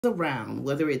around,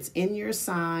 whether it's in your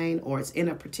sign or it's in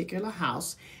a particular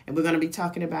house, and we're going to be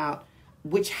talking about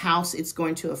which house it's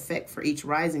going to affect for each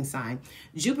rising sign.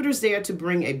 Jupiter's there to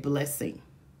bring a blessing.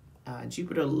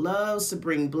 Jupiter loves to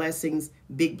bring blessings,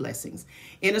 big blessings.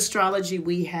 In astrology,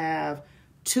 we have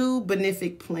two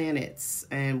benefic planets,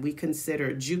 and we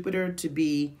consider Jupiter to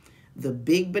be the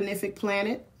big benefic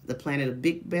planet, the planet of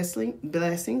big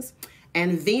blessings,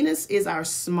 and Venus is our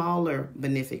smaller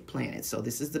benefic planet. So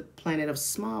this is the planet of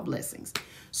small blessings.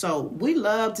 So we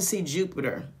love to see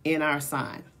Jupiter in our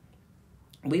sign.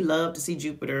 We love to see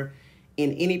Jupiter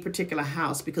in any particular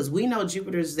house because we know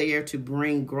Jupiter is there to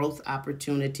bring growth,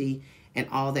 opportunity, and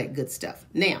all that good stuff.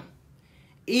 Now,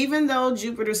 even though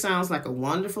Jupiter sounds like a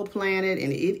wonderful planet,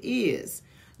 and it is,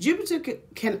 Jupiter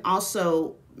can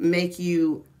also make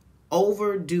you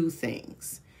overdo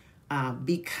things.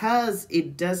 Because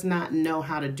it does not know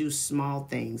how to do small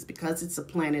things, because it's a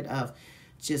planet of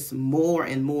just more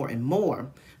and more and more,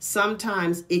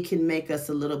 sometimes it can make us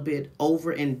a little bit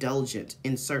overindulgent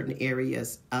in certain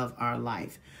areas of our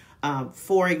life.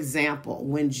 For example,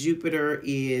 when Jupiter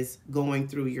is going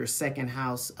through your second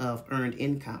house of earned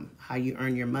income, how you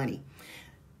earn your money,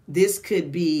 this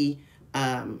could be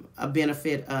a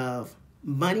benefit of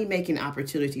money-making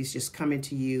opportunities just coming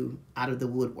to you out of the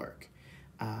woodwork.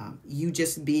 You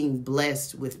just being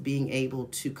blessed with being able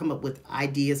to come up with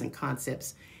ideas and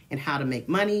concepts and how to make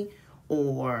money,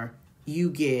 or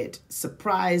you get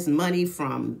surprise money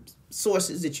from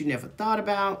sources that you never thought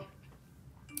about.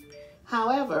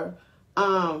 However,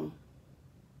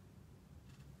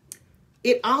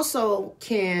 it also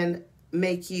can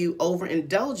make you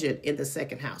overindulgent in the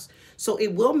second house. So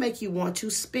it will make you want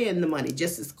to spend the money.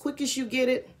 Just as quick as you get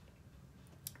it,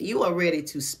 you are ready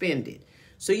to spend it.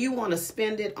 So you want to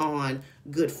spend it on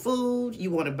good food. You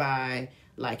want to buy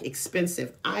like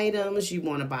expensive items. You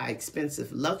want to buy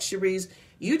expensive luxuries.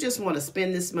 You just want to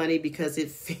spend this money because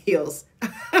it feels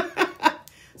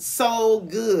so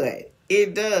good.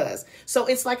 It does. So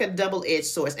it's like a double-edged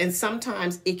sword. And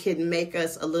sometimes it can make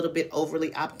us a little bit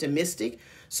overly optimistic.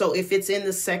 So if it's in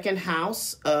the second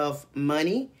house of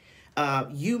money,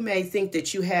 you may think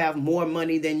that you have more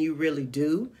money than you really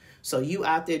do. So you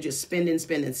out there just spending,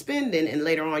 and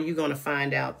later on you're going to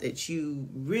find out that you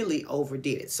really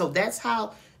overdid it. So that's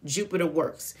how Jupiter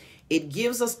works. It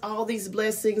gives us all these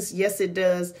blessings. Yes, it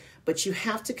does. But you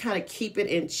have to kind of keep it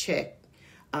in check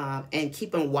and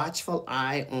keep a watchful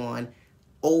eye on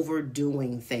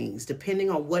overdoing things, depending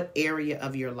on what area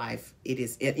of your life it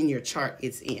is in your chart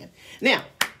it's in. Now,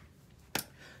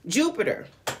 Jupiter.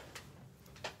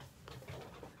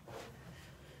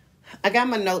 I got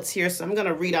my notes here, so I'm going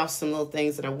to read off some little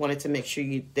things that I wanted to make sure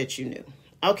that you knew.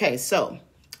 Okay, so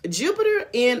Jupiter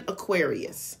in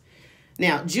Aquarius.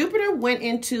 Now, Jupiter went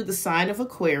into the sign of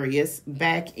Aquarius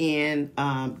back in,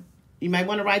 you might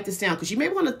want to write this down because you may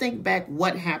want to think back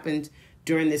what happened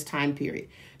during this time period.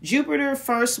 Jupiter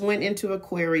first went into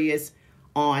Aquarius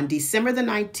on December the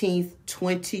 19th,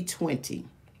 2020.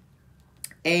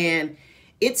 And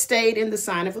it stayed in the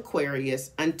sign of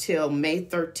Aquarius until May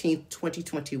 13th,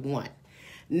 2021.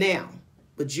 Now,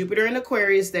 with Jupiter in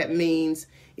Aquarius, that means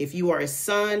if you are a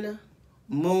sun,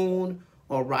 moon,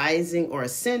 or rising or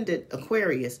ascendant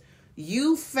Aquarius,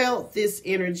 you felt this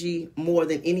energy more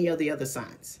than any of the other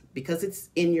signs because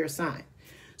it's in your sign.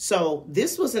 So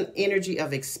this was an energy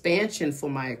of expansion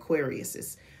for my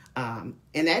Aquariuses. And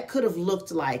that could have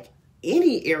looked like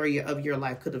any area of your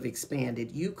life could have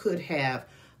expanded. You could have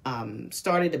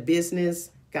started a business,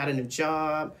 got a new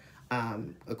job.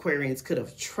 Aquarians could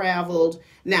have traveled.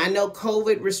 Now, I know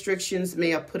COVID restrictions may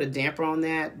have put a damper on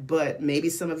that, but maybe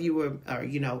some of you are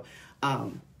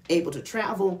able to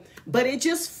travel. But it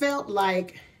just felt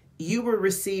like you were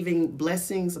receiving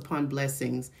blessings upon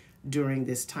blessings during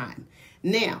this time.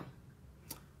 Now,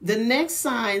 the next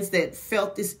signs that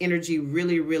felt this energy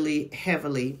really, really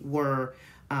heavily were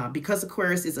because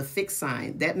Aquarius is a fixed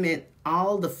sign, that meant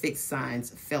all the fixed signs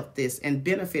felt this and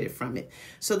benefited from it.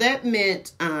 So that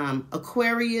meant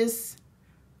Aquarius,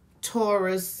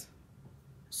 Taurus,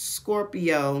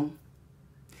 Scorpio,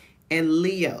 and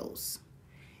Leos.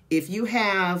 If you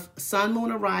have sun,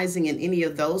 moon, or rising in any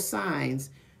of those signs,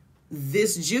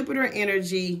 this Jupiter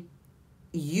energy,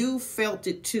 you felt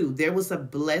it too. There was a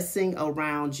blessing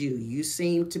around you. You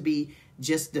seemed to be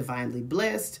just divinely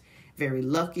blessed, very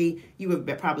lucky. You were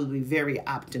probably very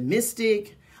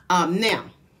optimistic. Now,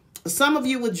 some of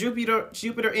you with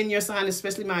Jupiter in your sign,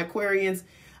 especially my Aquarians,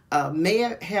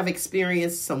 may have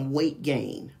experienced some weight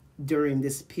gain during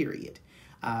this period.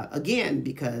 Again,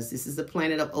 because this is a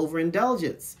planet of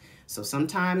overindulgence. So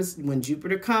sometimes when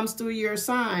Jupiter comes through your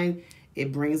sign,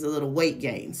 it brings a little weight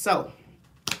gain. So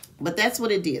But that's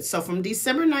what it did. So from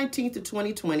December 19th of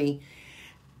 2020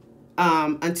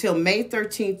 until May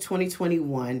 13th,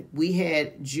 2021, we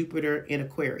had Jupiter in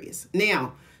Aquarius.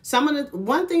 Now,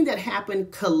 one thing that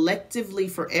happened collectively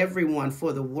for everyone,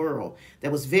 for the world,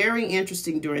 that was very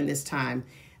interesting during this time,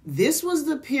 this was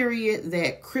the period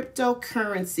that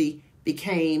cryptocurrency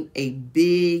became a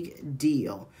big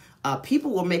deal.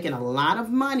 People were making a lot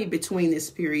of money between this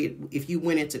period if you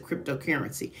went into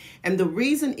cryptocurrency. And the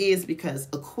reason is because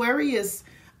Aquarius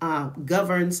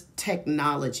governs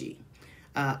technology.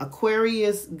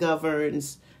 Aquarius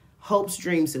governs hopes,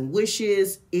 dreams, and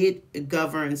wishes. It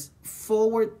governs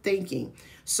forward thinking.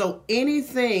 So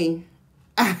anything,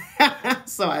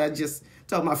 so I just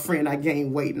told my friend I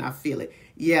gained weight and I feel it.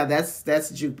 Yeah, that's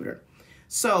Jupiter.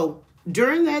 So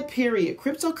during that period,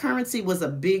 cryptocurrency was a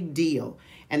big deal.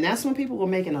 And that's when people were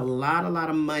making a lot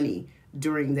of money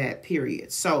during that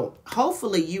period. So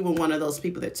hopefully you were one of those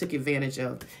people that took advantage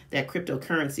of that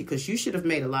cryptocurrency, because you should have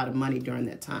made a lot of money during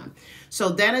that time. So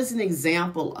that is an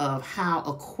example of how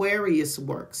Aquarius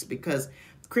works, because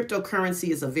cryptocurrency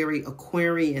is a very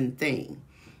Aquarian thing.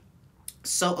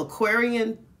 So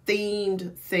Aquarian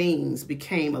themed things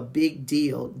became a big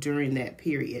deal during that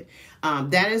period.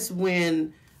 That is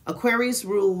when Aquarius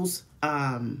rules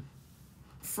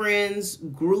friends,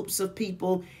 groups of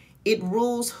people. It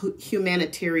rules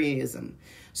humanitarianism.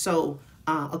 So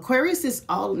Aquarius is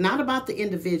all not about the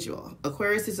individual.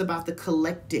 Aquarius is about the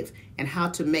collective and how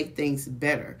to make things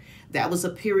better. That was a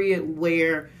period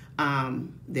where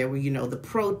there were, the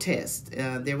protests.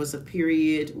 There was a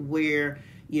period where,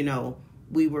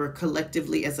 we were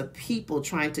collectively as a people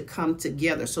trying to come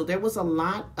together. So there was a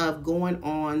lot of going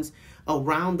on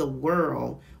around the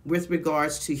world with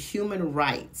regards to human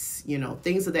rights,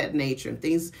 things of that nature,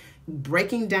 things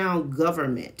breaking down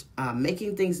government,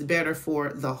 making things better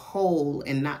for the whole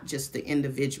and not just the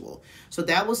individual. So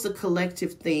that was the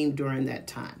collective theme during that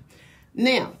time.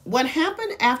 Now, what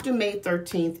happened after May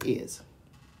 13th is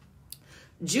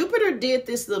Jupiter did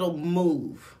this little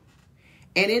move,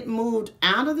 and it moved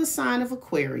out of the sign of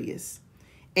Aquarius,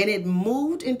 and it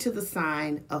moved into the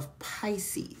sign of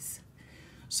Pisces.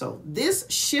 So this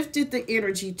shifted the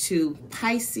energy to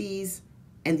Pisces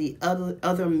and the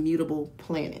other mutable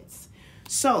planets.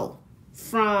 So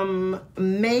from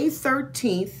May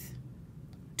 13th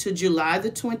to July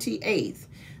the 28th,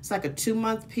 it's like a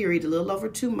 2-month period, a little over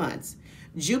 2 months,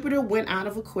 Jupiter went out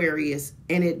of Aquarius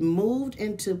and it moved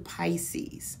into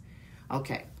Pisces.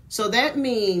 Okay, so that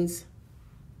means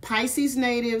Pisces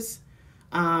natives,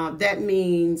 that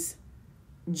means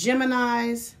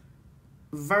Geminis,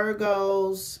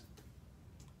 Virgos,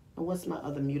 what's my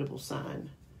other mutable sign?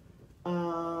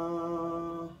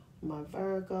 My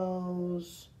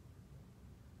Virgos,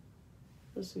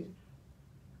 let's see,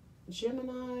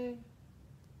 Gemini,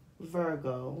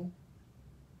 Virgo,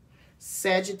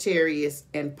 Sagittarius,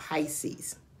 and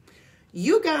Pisces.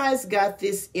 You guys got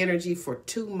this energy for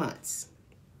 2 months.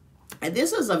 And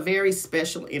this is a very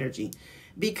special energy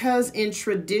because in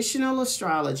traditional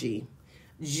astrology,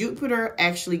 Jupiter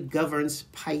actually governs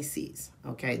Pisces.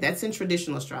 Okay, that's in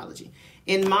traditional astrology.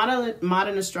 In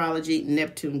modern astrology,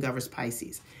 Neptune governs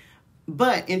Pisces.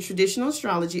 But in traditional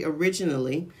astrology,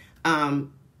 originally,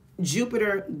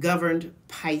 Jupiter governed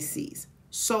Pisces.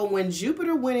 So when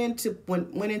Jupiter went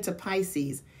into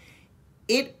Pisces,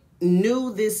 it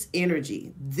knew this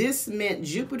energy. This meant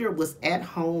Jupiter was at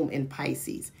home in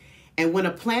Pisces. And when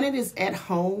a planet is at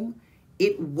home,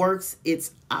 it works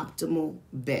its optimal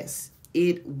best.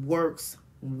 It works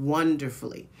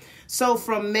wonderfully. So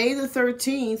from May the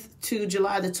 13th to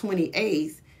July the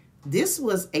 28th, this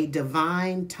was a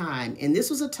divine time. And this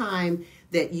was a time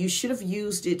that you should have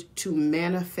used it to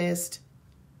manifest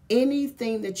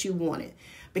anything that you wanted.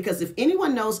 Because if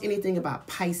anyone knows anything about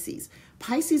Pisces,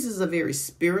 Pisces is a very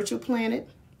spiritual planet.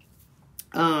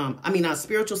 A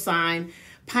spiritual sign.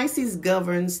 Pisces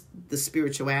governs the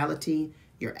spirituality,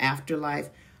 your afterlife.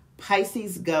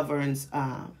 Pisces governs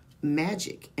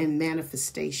magic and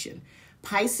manifestation.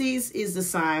 Pisces is the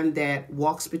sign that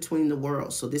walks between the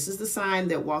worlds. So this is the sign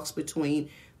that walks between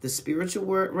the spiritual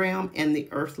realm and the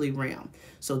earthly realm.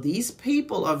 So these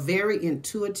people are very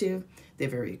intuitive. They're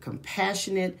very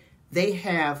compassionate. They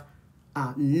have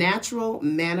natural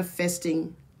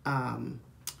manifesting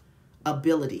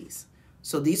abilities.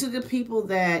 So these are the people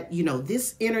that,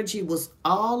 this energy was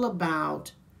all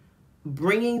about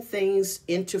bringing things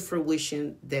into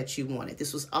fruition that you wanted.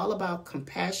 This was all about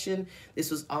compassion. This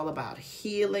was all about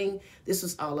healing. This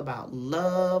was all about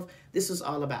love. This was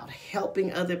all about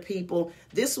helping other people.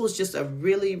 This was just a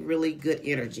really, really good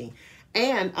energy.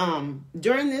 And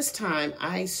during this time,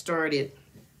 I started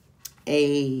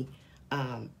a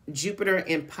Jupiter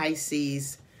in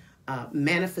Pisces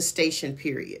manifestation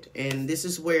period. And this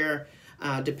is where,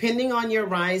 depending on your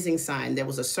rising sign, there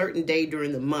was a certain day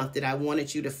during the month that I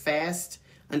wanted you to fast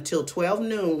until 12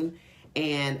 noon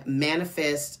and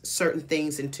manifest certain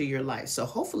things into your life. So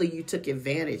hopefully you took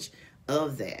advantage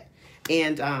of that.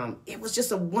 And it was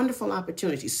just a wonderful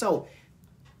opportunity. So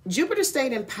Jupiter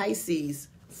stayed in Pisces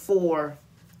for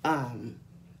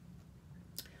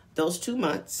those 2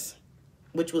 months,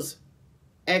 which was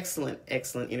excellent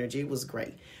energy. It was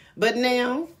great. But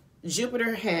now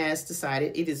Jupiter has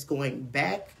decided it is going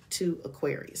back to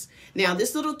Aquarius. Now,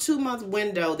 this little 2-month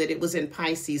window that it was in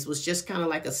Pisces was just kind of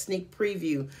like a sneak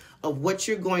preview of what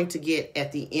you're going to get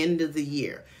at the end of the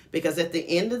year. Because at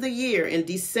the end of the year, in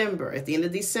December, at the end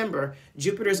of December,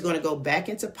 Jupiter is going to go back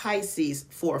into Pisces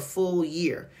for a full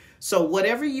year. So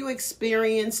whatever you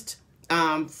experienced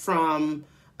from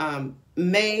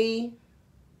May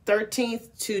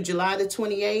 13th to July the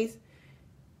 28th,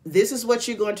 this is what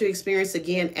you're going to experience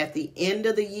again at the end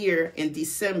of the year in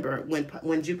December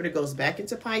when Jupiter goes back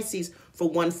into Pisces for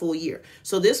one full year.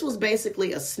 So this was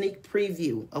basically a sneak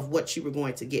preview of what you were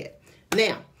going to get.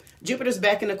 Now, Jupiter's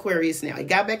back in Aquarius now. It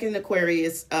got back in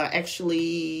Aquarius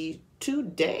actually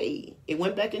today. It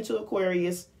went back into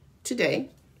Aquarius today.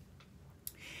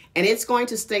 And it's going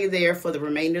to stay there for the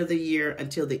remainder of the year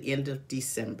until the end of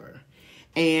December.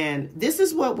 And this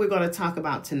is what we're going to talk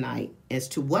about tonight as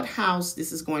to what house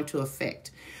this is going to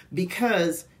affect.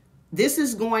 Because this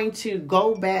is going to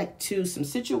go back to some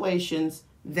situations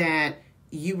that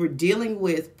you were dealing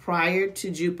with prior to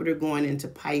Jupiter going into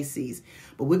Pisces.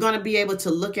 But we're going to be able to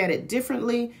look at it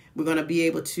differently. We're going to be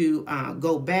able to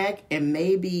go back and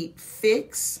maybe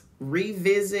fix,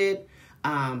 revisit,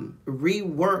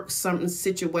 rework certain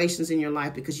situations in your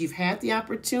life because you've had the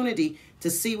opportunity to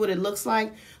see what it looks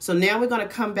like. So now we're going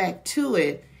to come back to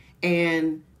it,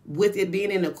 and with it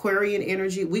being an Aquarian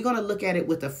energy, we're going to look at it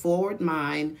with a forward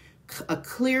mind, a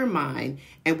clear mind,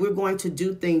 and we're going to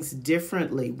do things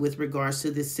differently with regards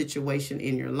to this situation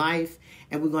in your life.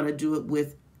 And we're going to do it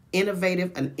with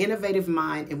an innovative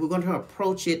mind, and we're going to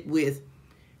approach it with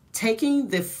taking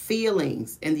the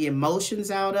feelings and the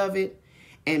emotions out of it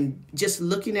and just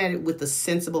looking at it with a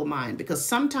sensible mind, because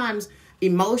sometimes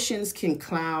emotions can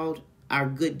cloud our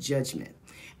good judgment.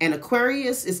 And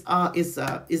Aquarius is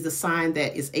the sign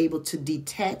that is able to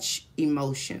detach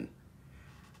emotion.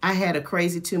 I had a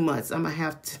crazy 2 months. I'm gonna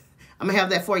have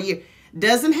that for a year.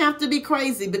 Doesn't have to be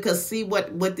crazy, because see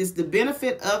what the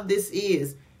benefit of this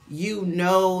is, you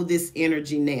know this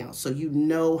energy now, so you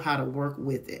know how to work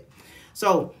with it.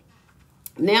 So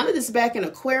now that it's back in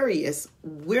Aquarius,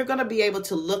 we're going to be able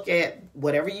to look at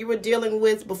whatever you were dealing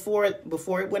with before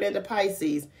it went into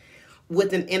Pisces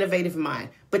with an innovative mind.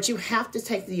 But you have to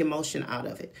take the emotion out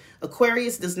of it.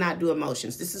 Aquarius does not do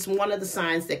emotions. This is one of the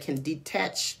signs that can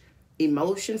detach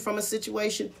emotion from a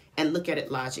situation and look at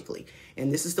it logically.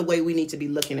 And this is the way we need to be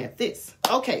looking at this.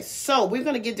 Okay, so we're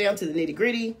going to get down to the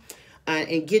nitty-gritty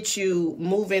and get you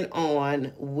moving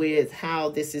on with how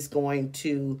this is going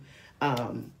to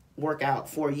work out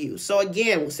for you. So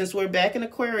again, since we're back in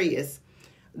Aquarius,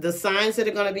 the signs that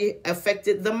are going to be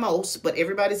affected the most, but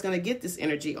everybody's going to get this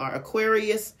energy, are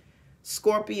Aquarius,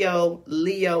 Scorpio,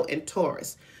 Leo, and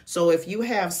Taurus. So if you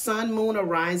have sun, moon, or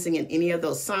rising in any of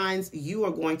those signs, you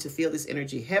are going to feel this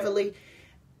energy heavily.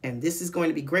 And this is going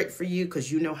to be great for you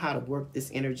because you know how to work this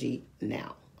energy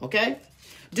now. Okay?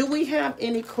 Do we have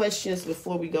any questions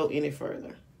before we go any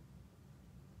further?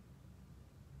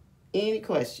 Any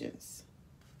questions?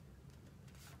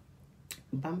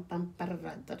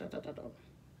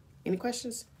 Any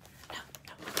questions?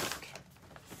 No. Okay.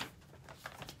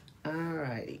 All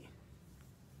righty.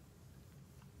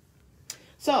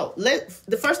 So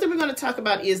the first thing we're going to talk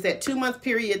about is that 2-month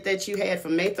period that you had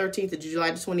from May 13th to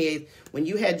July the 28th when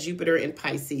you had Jupiter in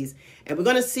Pisces. And we're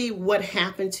going to see what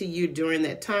happened to you during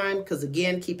that time. Because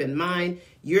again, keep in mind,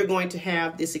 you're going to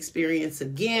have this experience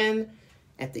again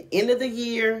at the end of the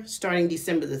year, starting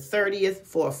December the 30th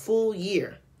for a full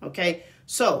year. Okay,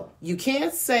 so you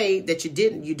can't say that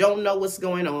you don't know what's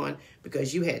going on,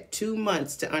 because you had 2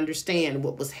 months to understand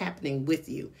what was happening with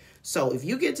you. So if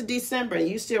you get to December and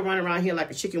you still run around here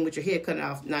like a chicken with your head cut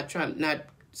off, not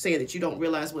saying that you don't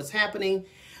realize what's happening,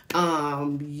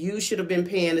 you should have been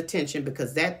paying attention,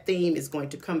 because that theme is going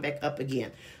to come back up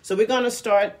again. So we're going to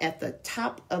start at the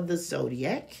top of the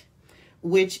zodiac,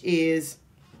 which is,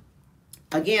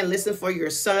 again, listen for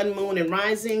your sun, moon, and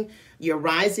rising. Your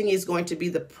rising is going to be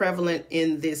the prevalent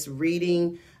in this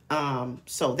reading.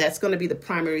 So that's going to be the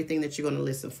primary thing that you're going to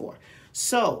listen for.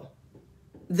 So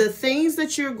the things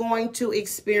that you're going to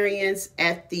experience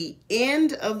at the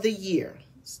end of the year,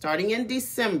 starting in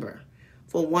December,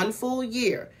 for 1 full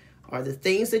year are the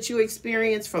things that you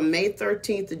experience from May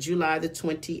 13th to July the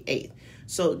 28th.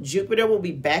 So Jupiter will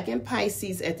be back in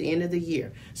Pisces at the end of the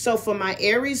year. So for my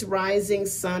Aries rising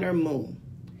sun or moon,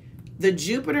 the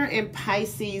Jupiter in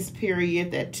Pisces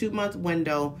period, that 2-month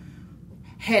window,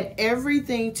 had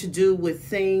everything to do with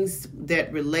things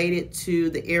that related to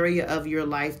the area of your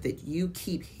life that you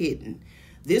keep hidden.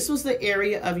 This was the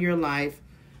area of your life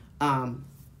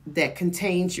that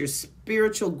contains your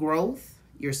spiritual growth,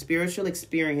 your spiritual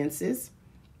experiences.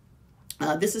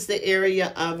 This is the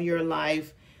area of your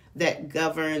life that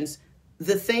governs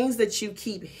the things that you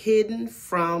keep hidden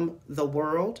from the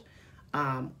world,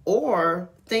 or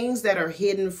things that are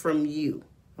hidden from you,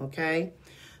 okay?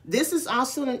 This is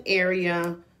also an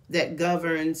area that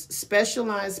governs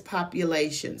specialized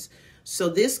populations. So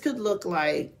this could look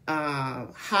like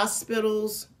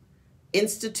hospitals,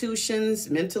 institutions,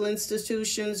 mental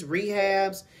institutions,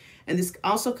 rehabs, and this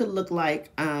also could look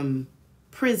like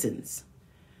prisons.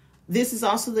 This is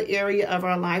also the area of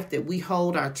our life that we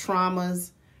hold our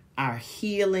traumas, our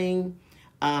healing,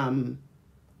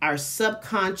 our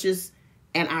subconscious,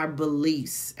 and our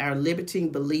beliefs, our limiting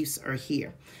beliefs are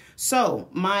here. So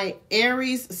my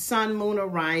Aries sun, moon, or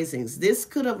risings, this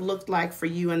could have looked like for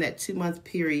you in that 2-month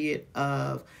period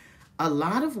of a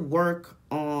lot of work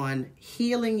on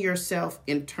healing yourself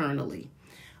internally,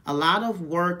 a lot of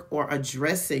work or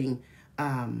addressing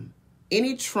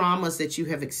any traumas that you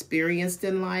have experienced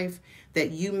in life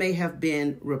that you may have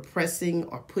been repressing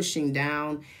or pushing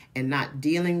down and not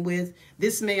dealing with.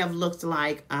 This may have looked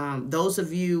like those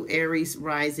of you Aries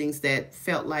risings that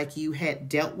felt like you had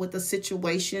dealt with a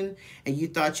situation and you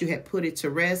thought you had put it to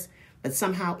rest, but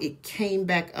somehow it came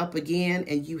back up again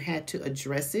and you had to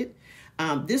address it.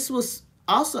 This was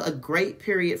also a great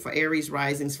period for Aries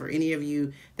risings for any of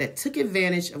you that took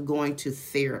advantage of going to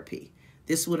therapy.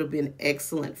 This would have been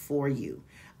excellent for you.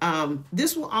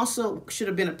 This will also should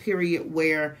have been a period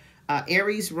where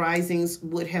Aries risings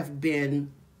would have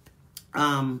been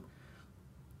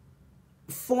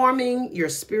forming your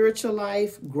spiritual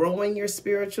life, growing your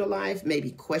spiritual life,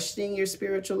 maybe questioning your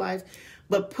spiritual life,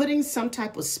 but putting some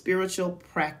type of spiritual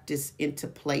practice into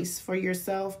place for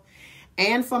yourself.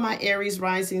 And for my Aries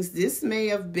risings, this may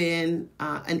have been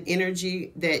an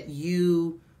energy that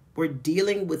you were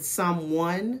dealing with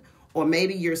someone, or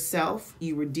maybe yourself.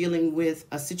 You were dealing with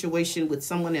a situation with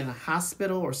someone in a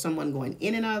hospital or someone going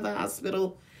in and out of the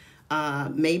hospital.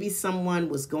 Maybe someone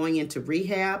was going into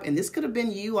rehab, and this could have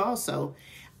been you also.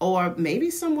 Or maybe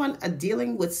someone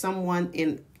dealing with someone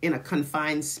in a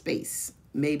confined space,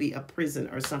 maybe a prison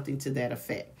or something to that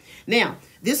effect. Now,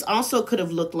 this also could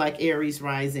have looked like Aries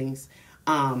risings.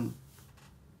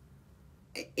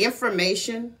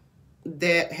 Information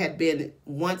that had been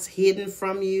once hidden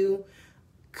from you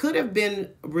could have been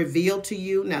revealed to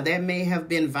you. Now, that may have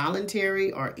been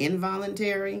voluntary or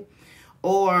involuntary,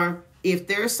 or if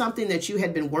there's something that you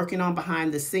had been working on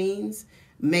behind the scenes,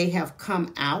 may have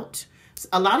come out.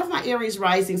 A lot of my Aries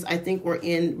risings, I think, were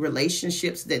in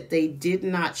relationships that they did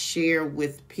not share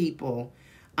with people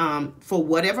for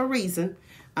whatever reason.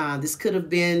 This could have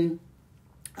been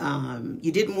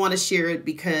you didn't want to share it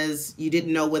because you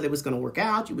didn't know whether it was going to work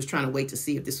out. You was trying to wait to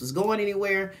see if this was going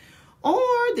anywhere. Or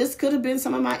this could have been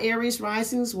some of my Aries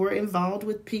risings were involved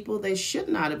with people they should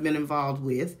not have been involved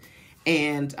with,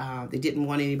 and they didn't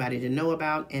want anybody to know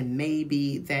about, and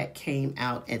maybe that came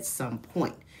out at some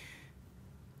point.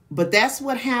 But that's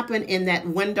what happened in that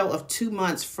window of 2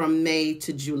 months from May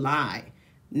to July.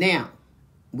 Now,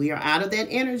 we are out of that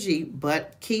energy,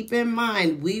 but keep in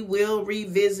mind, we will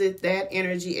revisit that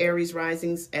energy, Aries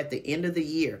risings, at the end of the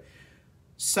year.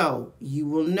 So you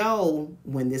will know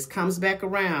when this comes back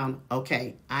around,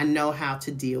 okay, I know how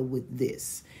to deal with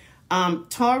this.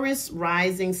 Taurus,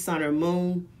 rising, sun, or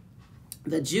moon,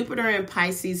 the Jupiter in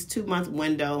Pisces 2-month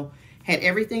window had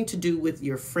everything to do with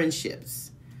your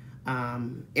friendships,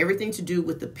 everything to do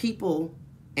with the people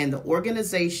and the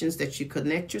organizations that you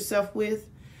connect yourself with.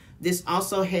 This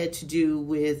also had to do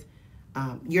with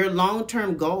your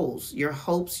long-term goals, your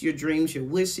hopes, your dreams, your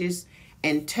wishes,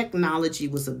 and technology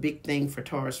was a big thing for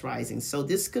Taurus rising. So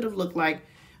this could have looked like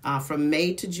from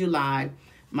May to July,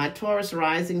 my Taurus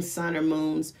rising, sun, or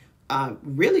moons,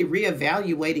 really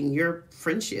reevaluating your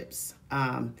friendships.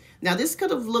 Now, this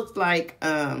could have looked like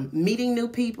meeting new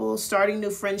people, starting new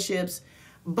friendships,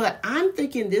 but I'm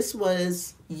thinking this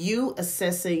was you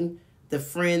assessing the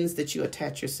friends that you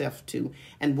attach yourself to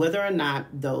and whether or not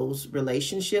those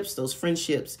relationships, those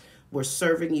friendships were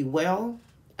serving you well,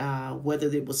 whether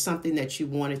it was something that you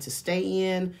wanted to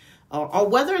stay in, or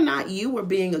whether or not you were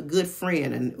being a good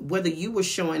friend and whether you were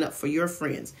showing up for your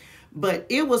friends. But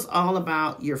it was all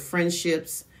about your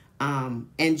friendships,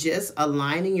 and just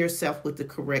aligning yourself with the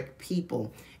correct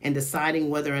people and deciding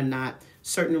whether or not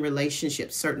certain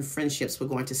relationships, certain friendships were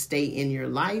going to stay in your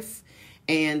life,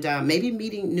 and maybe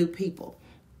meeting new people.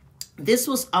 This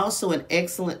was also an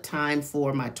excellent time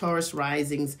for my Taurus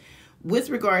risings with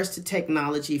regards to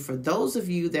technology. For those of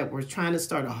you that were trying to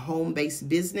start a home-based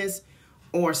business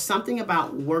or something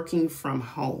about working from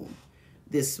home,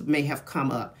 this may have come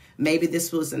up. Maybe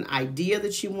this was an idea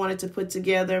that you wanted to put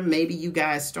together. Maybe you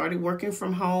guys started working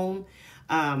from home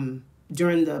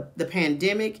during the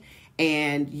pandemic,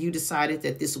 and you decided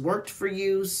that this worked for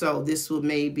you. So this will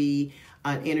maybe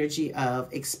an energy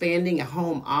of expanding a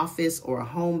home office or a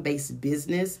home-based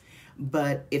business,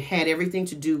 but it had everything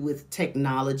to do with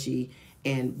technology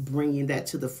and bringing that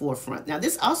to the forefront. Now,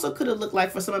 this also could have looked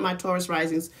like for some of my Taurus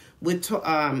risings with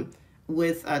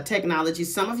technology.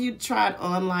 Some of you tried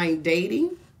online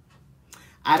dating.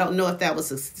 I don't know if that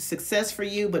was a success for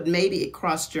you, but maybe it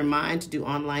crossed your mind to do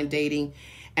online dating.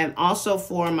 And also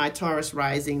for my Taurus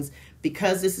risings,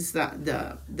 because this is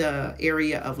the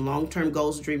area of long-term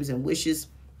goals, dreams, and wishes,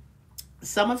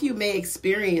 some of you may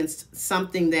experience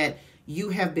something that you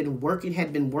had been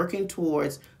working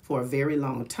towards for a very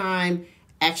long time,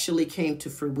 actually came to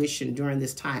fruition during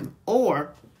this time.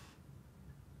 Or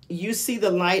you see the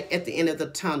light at the end of the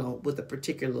tunnel with a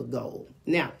particular goal.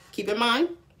 Now, keep in mind,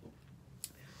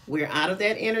 we're out of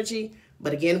that energy.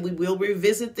 But again, we will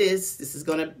revisit this. This is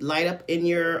going to light up in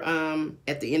your,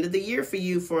 at the end of the year for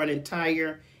you for an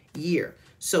entire year.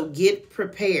 So get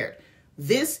prepared.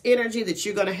 This energy that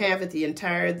you're going to have at the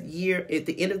entire year, at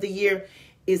the end of the year,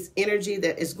 is energy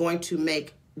that is going to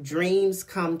make dreams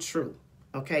come true.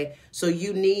 Okay? So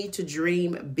you need to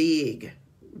dream big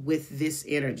with this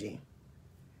energy.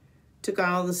 Took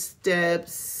all the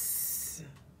steps.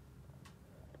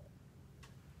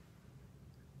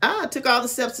 Took all the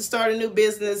steps to start a new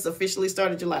business. Officially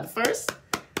started July the 1st.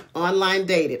 Online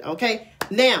dated. Okay.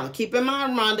 Now, keep in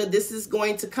mind, Rhonda, this is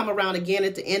going to come around again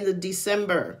at the end of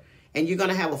December. And you're going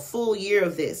to have a full year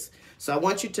of this. So I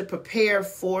want you to prepare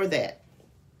for that.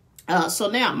 So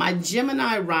now, my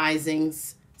Gemini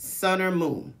risings, sun or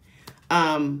moon.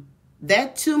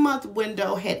 That 2-month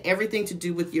window had everything to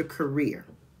do with your career.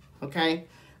 Okay.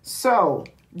 So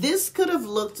this could have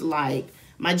looked like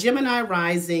my Gemini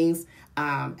risings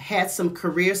had some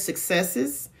career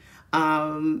successes.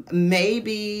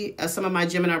 Maybe some of my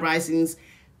Gemini risings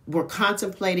were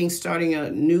contemplating starting a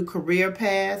new career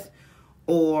path,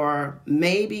 or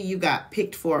maybe you got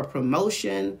picked for a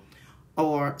promotion,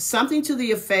 or something to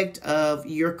the effect of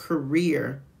your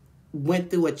career went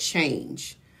through a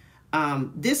change.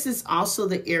 This is also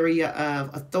the area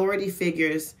of authority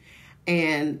figures,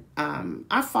 and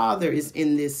our father is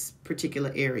in this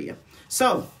particular area.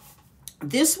 So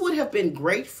this would have been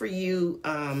great for you,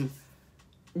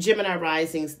 Gemini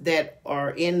risings that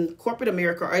are in corporate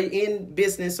America or in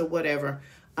business or whatever.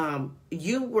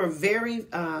 You were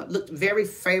looked very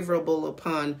favorable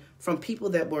upon from people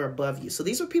that were above you. So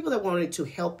these were people that wanted to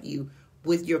help you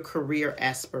with your career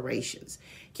aspirations.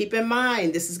 Keep in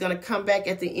mind, this is going to come back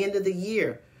at the end of the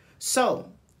year.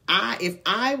 So if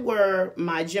I were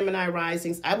my Gemini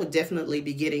risings, I would definitely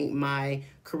be getting my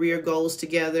career goals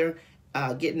together,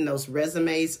 getting those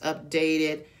resumes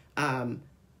updated.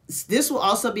 This will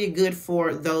also be good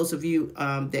for those of you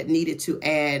that needed to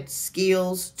add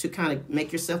skills to kind of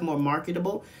make yourself more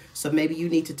marketable. So maybe you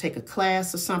need to take a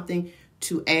class or something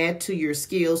to add to your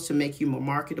skills to make you more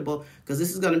marketable, because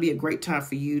this is going to be a great time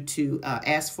for you to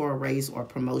ask for a raise or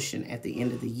promotion at the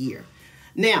end of the year.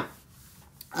 Now,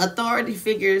 authority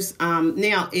figures.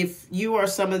 Now, if you are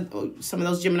some of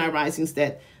those Gemini risings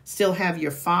that still have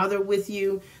your father with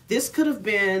you, this could have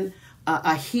been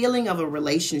a healing of a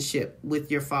relationship with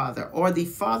your father or the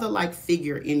father-like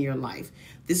figure in your life.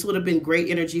 This would have been great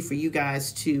energy for you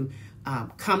guys to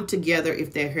come together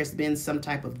if there has been some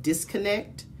type of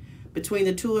disconnect between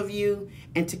the two of you,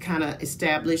 and to kind of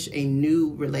establish a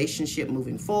new relationship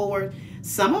moving forward.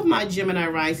 Some of my Gemini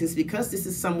risings, because this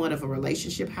is somewhat of a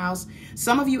relationship house,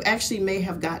 some of you actually may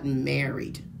have gotten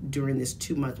married during this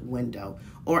 2-month window,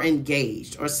 or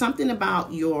engaged, or something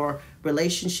about your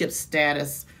relationship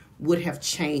status would have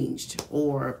changed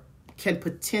or can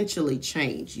potentially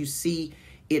change. You see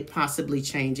it possibly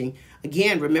changing.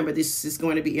 Again, remember, this is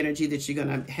going to be energy that you're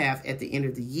going to have at the end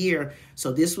of the year.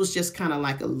 So this was just kind of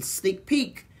like a sneak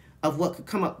peek of what could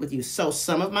come up with you. So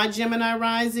some of my Gemini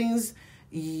risings,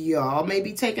 y'all may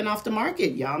be taken off the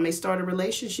market. Y'all may start a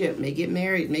relationship, may get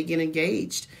married, may get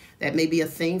engaged. That may be a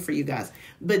thing for you guys.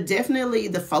 But definitely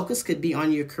the focus could be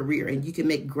on your career, and you can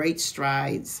make great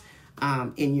strides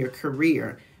in your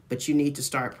career but you need to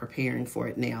start preparing for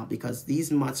it now, because these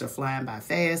months are flying by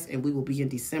fast, and we will be in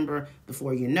December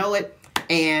before you know it.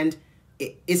 And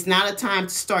it's not a time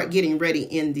to start getting ready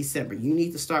in December. You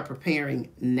need to start preparing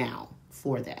now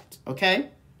for that, okay?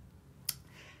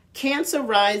 Cancer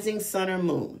rising, sun, or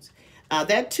moons.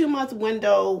 That 2-month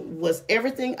window was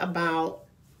everything about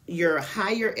your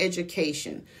higher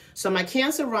education. So my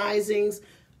Cancer risings,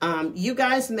 you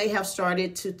guys may have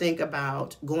started to think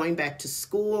about going back to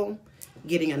school,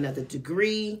 getting another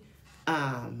degree,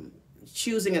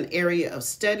 choosing an area of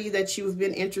study that you've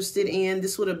been interested in.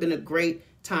 This would have been a great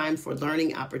time for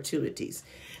learning opportunities.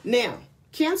 Now,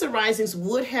 Cancer risings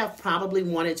would have probably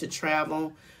wanted to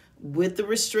travel. With the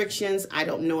restrictions, I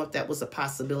don't know if that was a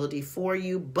possibility for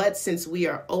you, but since we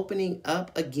are opening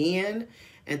up again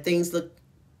and things look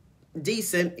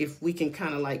decent, if we can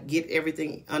kind of like get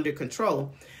everything under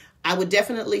control, I would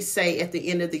definitely say at the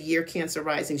end of the year, Cancer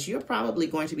risings, you're probably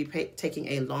going to be taking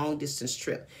a long distance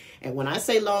trip. And when I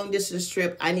say long distance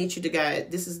trip, I need you to guys,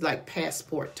 this is like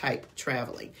passport type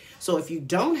traveling. So if you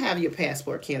don't have your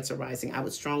passport, Cancer rising, I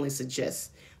would strongly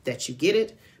suggest that you get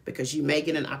it, because you may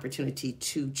get an opportunity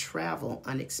to travel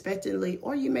unexpectedly,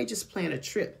 or you may just plan a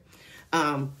trip.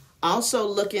 Also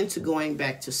look into going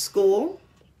back to school.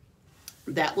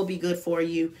 That will be good for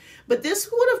you. But this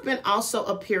would have been also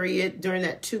a period during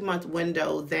that 2-month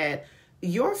window that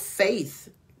your faith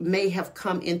may have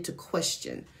come into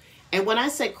question. And when I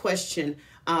say question,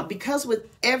 because with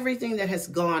everything that has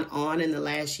gone on in the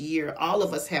last year, all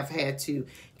of us have had to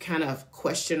kind of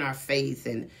question our faith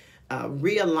and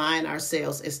realign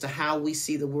ourselves as to how we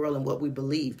see the world and what we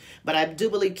believe. But I do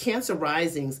believe Cancer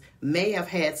risings may have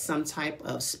had some type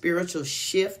of spiritual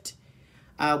shift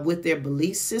with their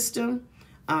belief system,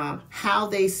 how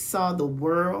they saw the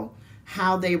world,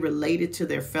 how they related to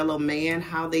their fellow man,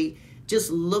 how they just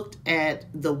looked at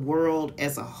the world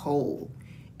as a whole.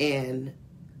 And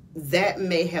that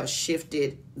may have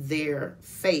shifted their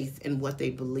faith in what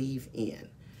they believe in.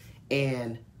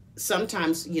 And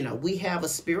sometimes, you know, we have a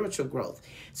spiritual growth.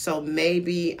 So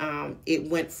maybe it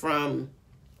went from,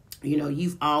 you know,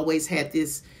 you've always had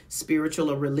this spiritual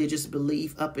or religious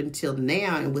belief up until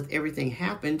now, and with everything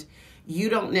happened, you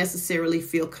don't necessarily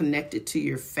feel connected to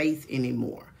your faith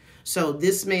anymore. So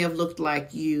this may have looked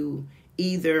like you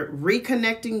either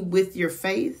reconnecting with your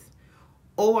faith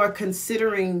or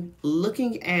considering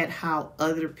looking at how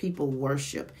other people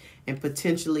worship and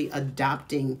potentially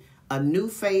adopting a new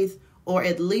faith, or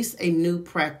at least a new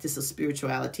practice of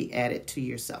spirituality added to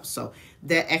yourself. So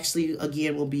that actually,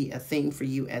 again, will be a thing for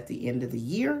you at the end of the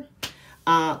year.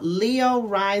 Leo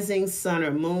rising, sun,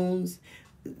 or moons.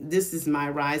 This is my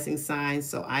rising sign,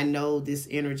 so I know this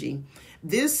energy.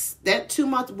 That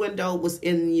 2-month window was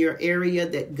in your area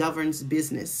that governs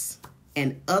business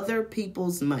and other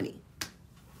people's money.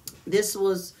 This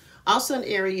was also an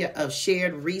area of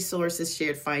shared resources,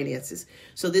 shared finances.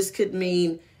 So this could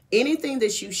mean anything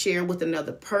that you share with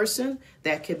another person.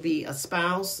 That could be a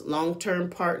spouse, long-term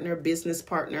partner, business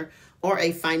partner, or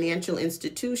a financial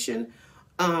institution,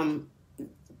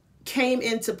 came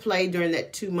into play during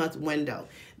that 2-month window.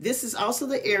 This is also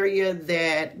the area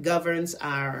that governs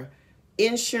our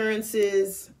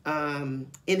insurances,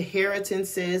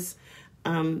 inheritances.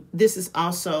 This is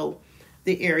also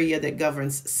the area that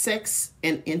governs sex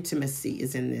and intimacy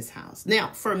is in this house. Now,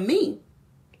 for me,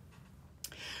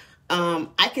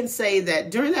 I can say that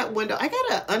during that window, I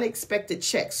got an unexpected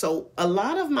check. So a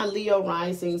lot of my Leo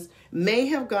risings may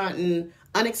have gotten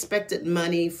unexpected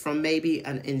money from maybe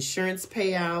an insurance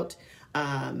payout.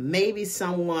 Maybe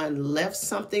someone left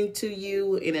something to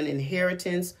you in an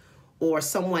inheritance, or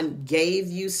someone gave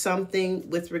you something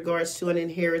with regards to an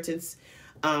inheritance.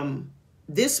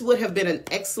 This would have been an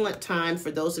excellent time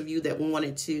for those of you that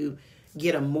wanted to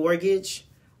get a mortgage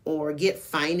or get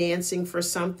financing for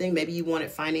something. Maybe you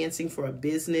wanted financing for a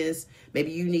business.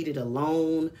 Maybe you needed a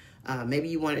loan. Maybe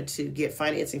you wanted to get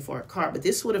financing for a car. But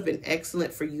this would have been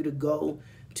excellent for you to go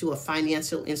to a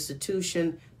financial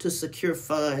institution to secure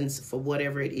funds for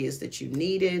whatever it is that you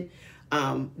needed.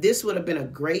 This would have been a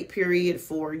great period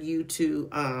for you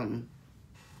to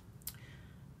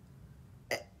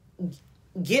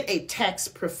get a tax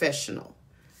professional,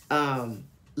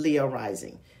 Leo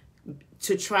rising,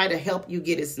 to try to help you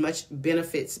get as much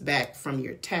benefits back from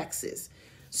your taxes.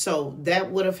 So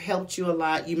that would have helped you a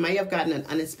lot. You may have gotten an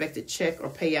unexpected check or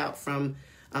payout from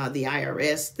the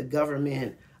IRS, the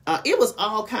government. It was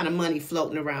all kind of money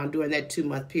floating around during that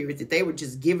 2-month period that they were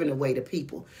just giving away to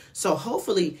people. So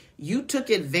hopefully you took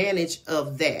advantage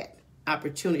of that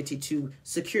opportunity to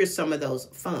secure some of those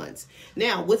funds.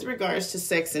 Now, with regards to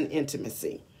sex and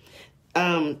intimacy,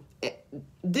 Um,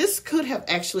 this could have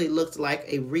actually looked like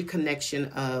a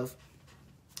reconnection of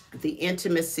the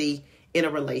intimacy in a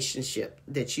relationship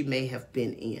that you may have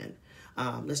been in.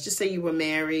 Let's just say you were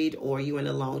married or you were in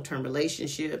a long-term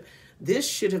relationship. This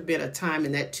should have been a time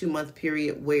in that 2-month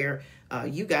period where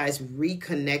you guys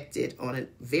reconnected on a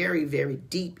very, very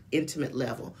deep, intimate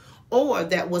level. Or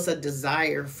that was a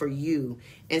desire for you.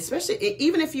 And especially,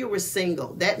 even if you were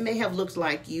single, that may have looked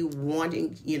like you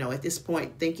wanting, at this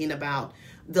point, thinking about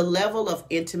the level of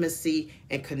intimacy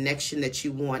and connection that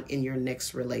you want in your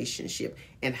next relationship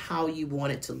and how you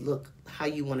want it to look, how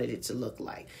you wanted it to look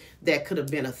like. That could have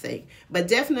been a thing. But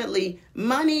definitely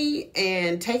money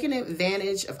and taking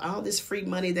advantage of all this free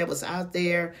money that was out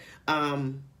there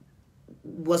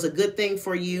was a good thing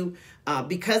for you.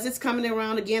 Because it's coming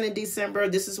around again in December,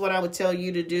 this is what I would tell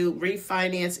you to do.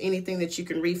 Refinance anything that you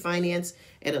can refinance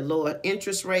at a lower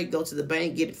interest rate. Go to the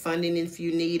bank, get funding if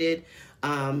you need it.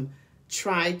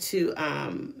 Try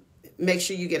to make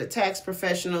sure you get a tax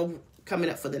professional coming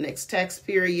up for the next tax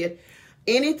period.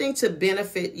 Anything to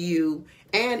benefit you.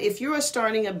 And if you're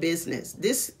starting a business,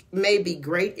 this may be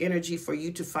great energy for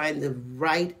you to find the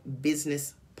right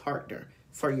business partner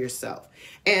for yourself.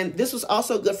 And this was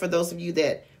also good for those of you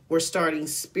that were starting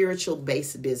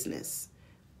spiritual-based business.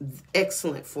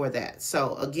 Excellent for that.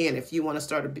 So again, if you want to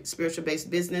start a spiritual-based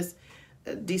business,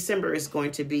 December is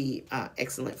going to be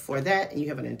excellent for that. And you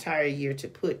have an entire year to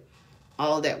put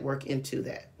all that work into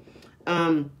that.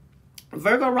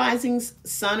 Virgo risings,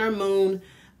 sun or moon.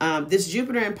 This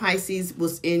Jupiter in Pisces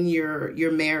was in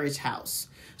your marriage house.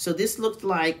 So this looked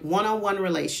like one-on-one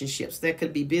relationships. That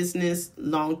could be business,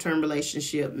 long-term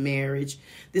relationship, marriage.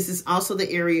 This is also the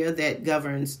area that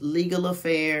governs legal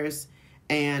affairs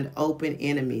and open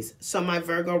enemies. So my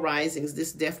Virgo risings,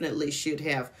 this definitely should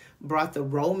have brought the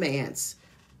romance.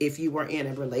 If you were in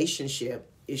a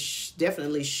relationship, it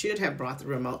definitely should have brought the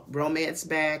romance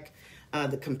back,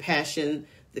 the compassion,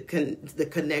 the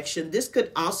connection. This could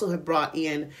also have brought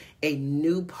in a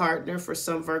new partner for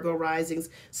some Virgo risings.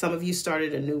 Some of you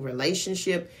started a new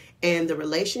relationship, and the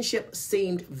relationship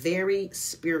seemed very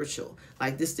spiritual.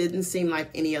 Like this didn't seem like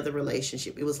any other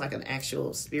relationship. It was like an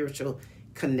actual spiritual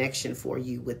connection for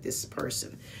you with this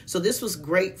person. So this was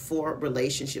great for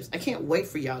relationships. I can't wait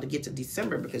for y'all to get to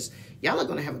December because y'all are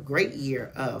going to have a great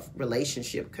year of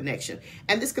relationship connection.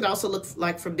 And this could also look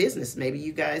like for business. Maybe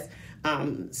you guys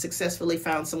successfully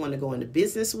found someone to go into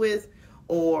business with,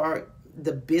 or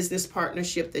the business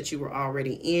partnership that you were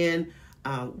already in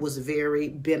was very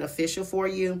beneficial for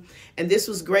you. And this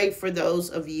was great for those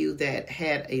of you that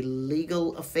had a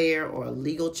legal affair or a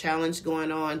legal challenge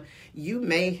going on. You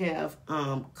may have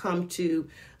come to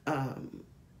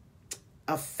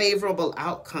a favorable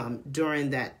outcome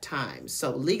during that time.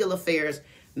 So legal affairs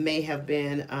may have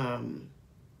been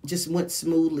just went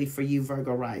smoothly for you,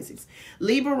 Virgo risings.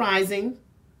 Libra rising,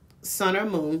 sun or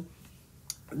moon.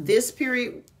 This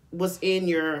period was in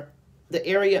the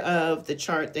area of the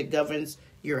chart that governs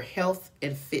your health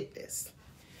and fitness.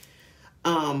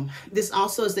 This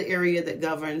also is the area that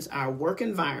governs our work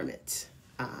environment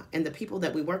and the people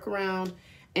that we work around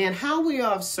and how we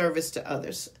are of service to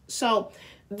others. So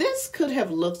this could have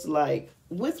looked like,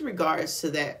 with regards to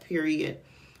that period,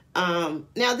 now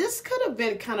this could have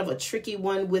been kind of a tricky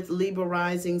one with Libra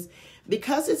risings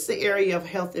because it's the area of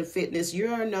health and fitness.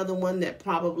 You're another one that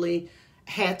probably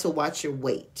had to watch your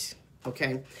weight.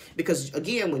 Okay, because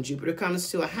again, when Jupiter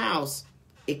comes to a house,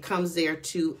 it comes there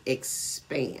to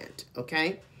expand.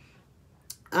 Okay,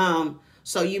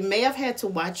 so you may have had to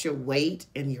watch your weight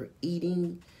and your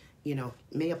eating.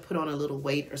 May have put on a little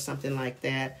weight or something like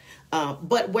that.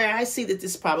 But where I see that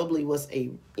this probably was a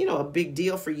big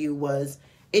deal for you was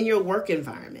in your work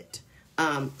environment.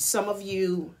 Some of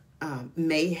you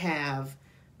may have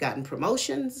gotten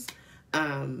promotions.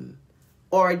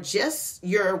 Or just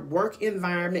your work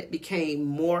environment became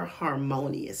more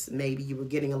harmonious. Maybe you were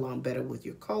getting along better with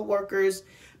your coworkers.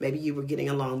 Maybe you were getting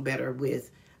along better with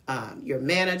your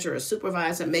manager or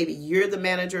supervisor. Maybe you're the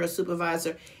manager or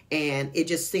supervisor, and it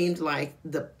just seemed like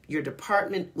your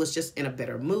department was just in a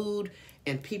better mood,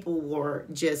 and people were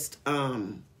just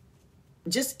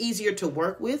easier to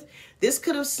work with. This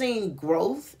could have seen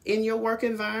growth in your work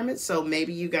environment. So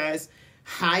maybe you guys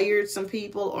hired some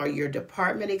people, or your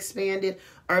department expanded,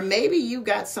 or maybe you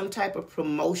got some type of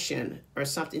promotion or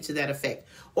something to that effect.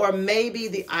 Or maybe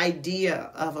the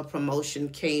idea of a promotion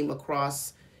came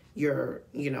across your,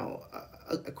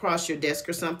 across your desk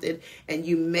or something, and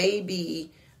you may be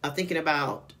thinking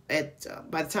about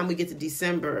by the time we get to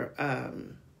December,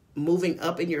 moving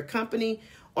up in your company,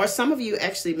 or some of you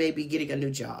actually may be getting a new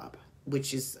job,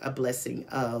 which is a blessing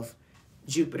of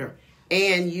Jupiter.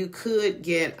 And you could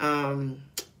get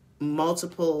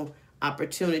multiple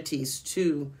opportunities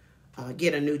to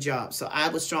get a new job. So I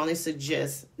would strongly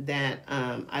suggest that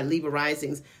Libra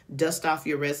risings, dust off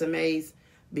your resumes,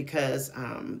 because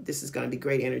this is going to be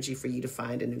great energy for you to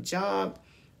find a new job.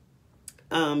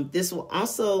 This will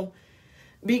also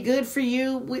be good for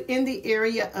you in the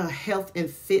area of health and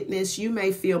fitness. You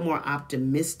may feel more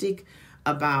optimistic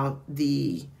about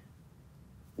the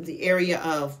area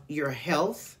of your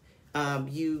health.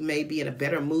 You may be in a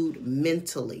better mood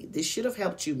mentally. This should have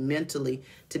helped you mentally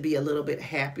to be a little bit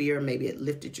happier. Maybe it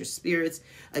lifted your spirits.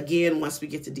 Again, once we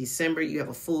get to December, you have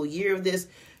a full year of this.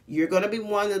 You're going to be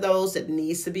one of those that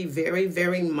needs to be very,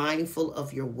 very mindful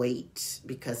of your weight,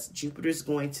 because Jupiter is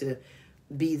going to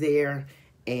be there,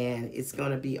 and it's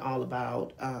going to be all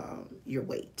about your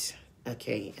weight.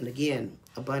 Okay. And again,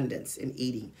 abundance in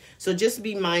eating. So just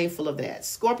be mindful of that.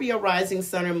 Scorpio rising,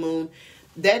 sun or moon.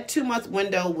 That 2-month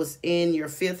window was in your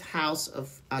 5th house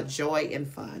of joy and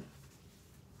fun.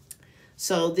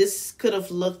 So this could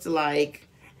have looked like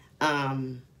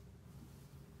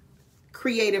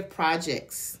creative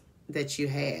projects that you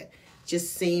had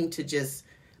just seemed to just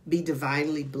be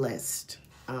divinely blessed.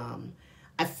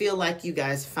 I feel like you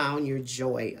guys found your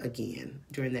joy again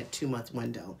during that 2-month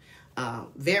window.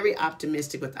 Very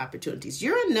optimistic with opportunities.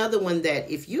 You're another one that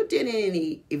if you did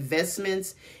any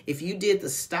investments, if you did the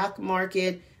stock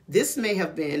market, this may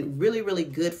have been really, really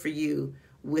good for you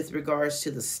with regards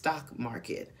to the stock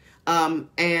market.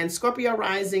 And Scorpio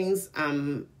risings,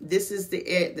 this is the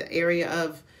area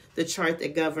of the chart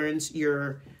that governs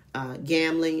your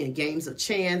gambling and games of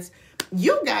chance.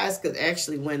 You guys could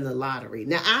actually win the lottery.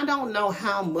 Now, I don't know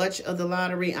how much of the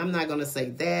lottery. I'm not going to say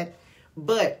that.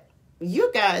 But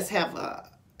you guys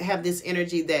have this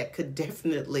energy that could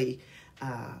definitely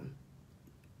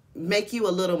make you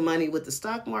a little money with the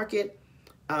stock market,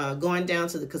 going down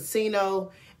to the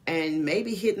casino, and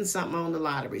maybe hitting something on the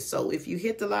lottery. So if you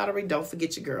hit the lottery, don't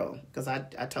forget your girl, because I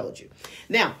told you.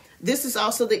 Now, this is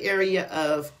also the area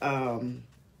of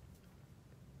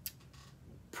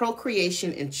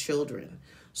procreation and children.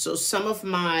 So some of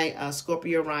my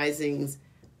Scorpio risings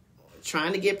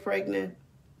trying to get pregnant,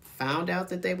 found out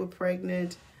that they were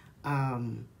pregnant,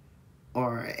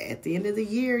 or at the end of the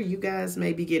year, you guys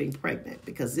may be getting pregnant,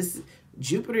 because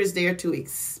Jupiter is there to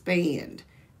expand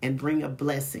and bring a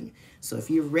blessing. So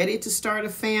if you're ready to start a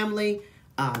family,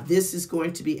 this is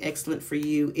going to be excellent for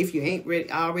you. If you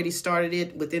ain't already started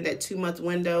it within that 2-month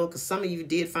window, because some of you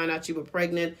did find out you were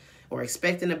pregnant or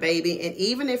expecting a baby. And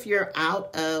even if you're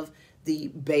out of the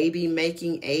baby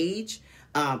making age,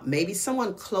 maybe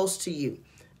someone close to you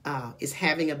is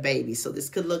having a baby. So this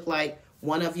could look like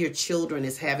one of your children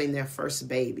is having their first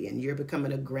baby and you're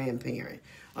becoming a grandparent,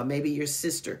 or maybe your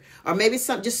sister, or maybe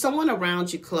just someone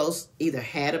around you close either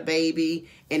had a baby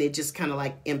and it just kind of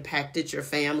like impacted your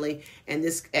family. And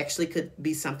this actually could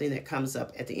be something that comes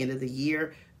up at the end of the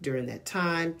year during that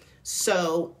time.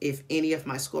 So if any of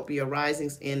my Scorpio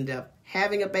risings end up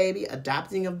having a baby,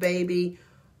 adopting a baby,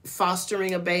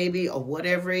 fostering a baby, or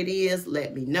whatever it is,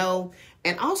 let me know.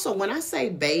 And also, when I say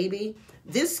baby,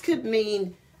 this could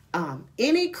mean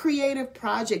any creative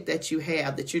project that you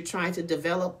have that you're trying to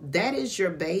develop, that is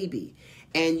your baby.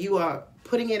 And you are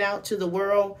putting it out to the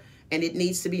world and it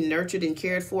needs to be nurtured and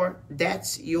cared for.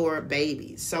 That's your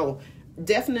baby. So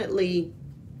definitely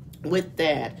with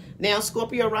that. Now,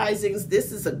 Scorpio risings,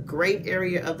 this is a great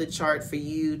area of the chart for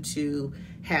you to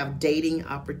have dating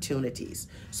opportunities.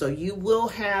 So you will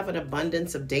have an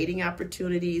abundance of dating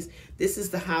opportunities. This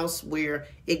is the house where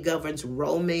it governs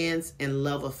romance and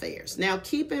love affairs. Now,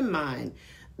 keep in mind,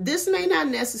 this may not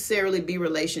necessarily be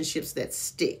relationships that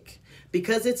stick,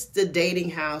 because it's the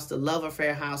dating house, the love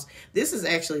affair house. This is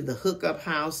actually the hookup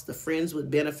house, the friends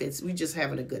with benefits. We just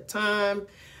having a good time.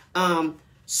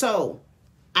 So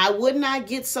I would not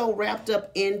get so wrapped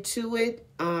up into it.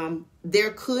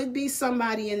 There could be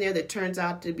somebody in there that turns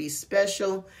out to be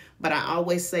special, but I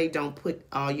always say don't put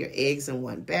all your eggs in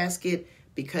one basket,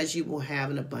 because you will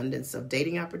have an abundance of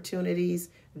dating opportunities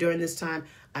during this time.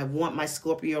 I want my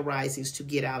Scorpio risings to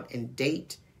get out and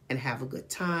date and have a good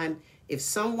time. If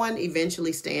someone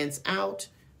eventually stands out,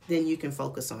 then you can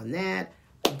focus on that.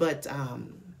 But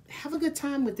have a good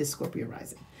time with this Scorpio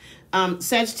rising.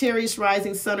 Sagittarius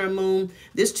rising, sun or moon.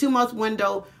 This 2-month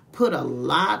window put a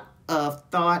lot of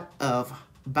thought of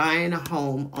buying a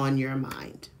home on your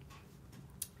mind.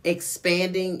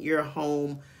 Expanding your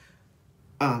home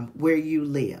where you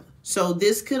live. So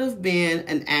this could have been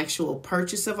an actual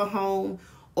purchase of a home,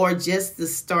 or just the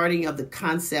starting of the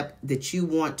concept that you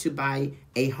want to buy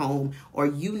a home, or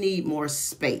you need more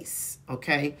space,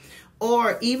 okay?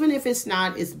 Or even if it's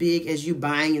not as big as you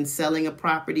buying and selling a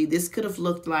property, this could have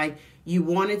looked like you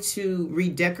wanted to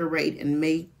redecorate and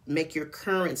make your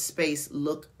current space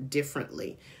look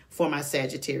differently for my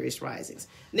Sagittarius risings.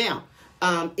 Now,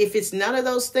 if it's none of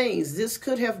those things, this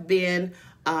could have been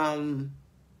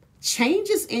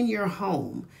changes in your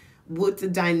home with the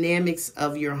dynamics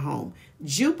of your home.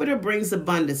 Jupiter brings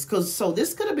abundance. So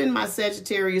this could have been my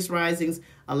Sagittarius risings.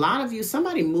 A lot of you,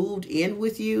 somebody moved in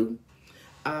with you.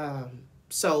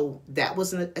 So that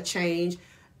wasn't a change.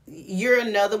 You're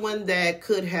another one that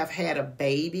could have had a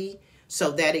baby.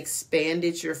 So that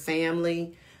expanded your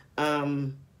family.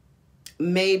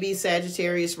 Maybe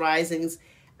Sagittarius risings,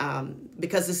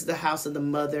 because this is the house of the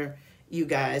mother. You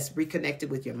guys reconnected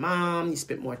with your mom. You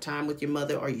spent more time with your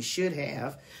mother, or you should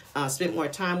have spent more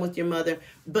time with your mother.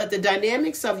 But the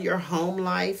dynamics of your home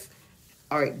life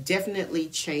are definitely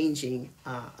changing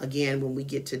again when we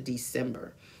get to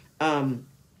December.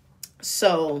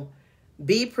 So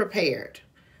be prepared.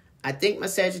 I think my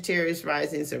Sagittarius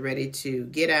risings are ready to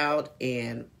get out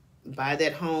and buy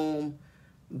that home,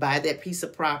 buy that piece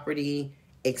of property,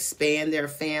 expand their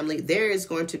family. There is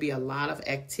going to be a lot of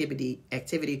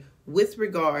activity with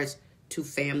regards to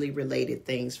family related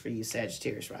things for you,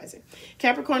 Sagittarius rising.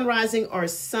 Capricorn rising or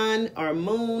sun or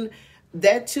moon,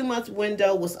 that 2-month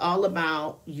window was all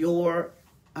about your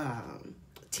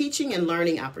teaching and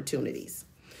learning opportunities.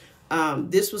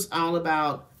 This was all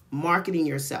about marketing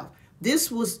yourself.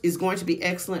 This is going to be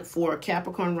excellent for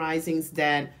Capricorn risings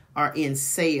that are in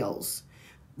sales.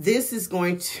 This is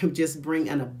going to just bring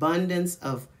an abundance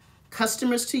of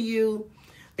customers to you.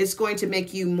 It's going to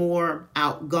make you more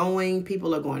outgoing.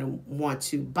 People are going to want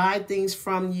to buy things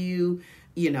from you,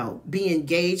 be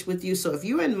engaged with you. So if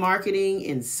you're in marketing,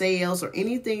 in sales, or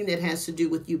anything that has to do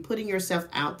with you putting yourself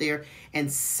out there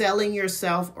and selling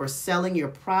yourself or selling your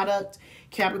product,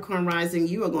 Capricorn rising,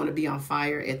 you are going to be on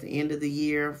fire at the end of the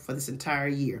year for this entire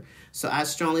year. So I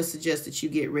strongly suggest that you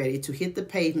get ready to hit the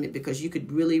pavement, because you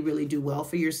could really, really do well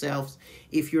for yourselves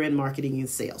if you're in marketing and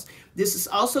sales. This is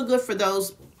also good for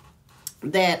those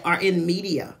that are in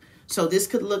media. So this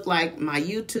could look like my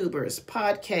YouTubers,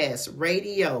 podcasts,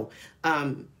 radio,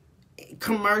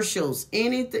 commercials,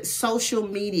 anything, social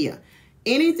media,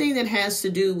 anything that has to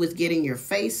do with getting your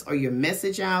face or your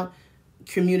message out,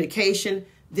 communication.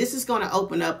 This is going to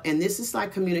open up, and this is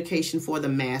like communication for the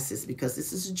masses, because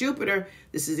this is Jupiter.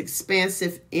 This is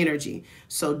expansive energy.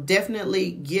 So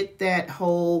definitely get that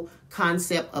whole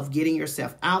concept of getting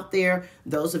yourself out there.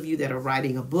 Those of you that are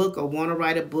writing a book or want to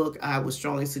write a book, I would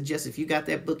strongly suggest, if you got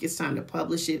that book, it's time to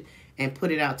publish it and put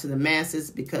it out to the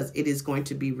masses, because it is going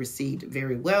to be received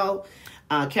very well.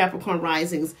 Capricorn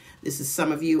risings, this is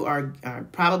some of you are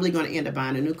probably going to end up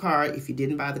buying a new car if you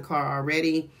didn't buy the car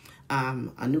already.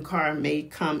 A new car may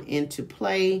come into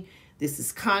play. This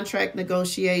is contract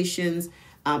negotiations.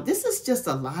 This is just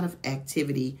a lot of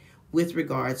activity with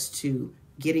regards to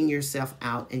getting yourself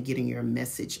out and getting your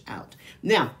message out.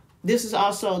 Now, this is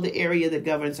also the area that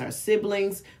governs our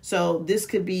siblings. So this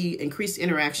could be increased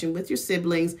interaction with your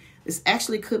siblings. This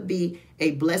actually could be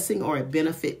a blessing or a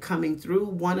benefit coming through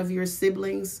one of your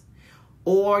siblings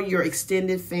or your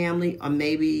extended family, or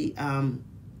maybe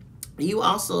you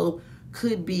also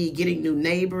could be getting new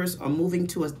neighbors or moving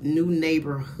to a new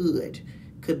neighborhood.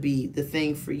 Could be the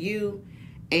thing for you.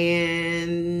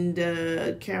 And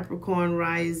Capricorn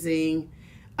rising,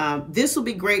 this will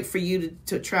be great for you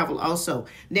to travel also.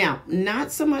 Now,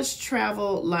 not so much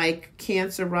travel like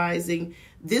Cancer rising.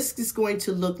 This is going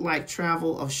to look like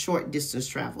travel of short distance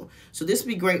travel. So this would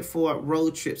be great for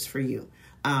road trips for you.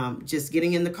 Just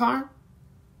getting in the car,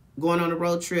 going on a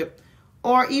road trip.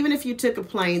 Or even if you took a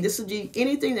plane, this would be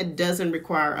anything that doesn't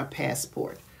require a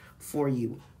passport for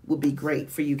you would be great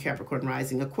for you, Capricorn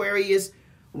rising. Aquarius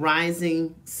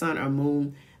rising, sun or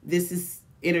moon. This is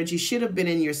energy should have been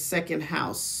in your second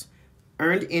house.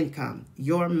 Earned income,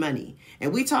 your money.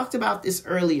 And we talked about this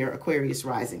earlier, Aquarius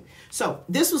rising. So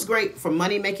this was great for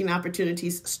money-making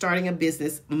opportunities, starting a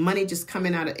business, money just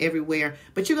coming out of everywhere.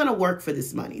 But you're going to work for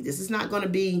this money. This is not going to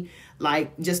be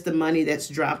like just the money that's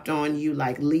dropped on you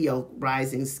like Leo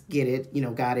risings get it,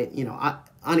 got it,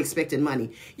 unexpected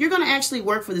money. You're going to actually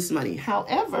work for this money.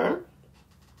 However,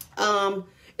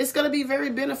 it's going to be very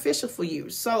beneficial for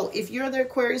you. So if you're the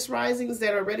Aquarius risings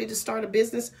that are ready to start a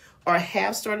business or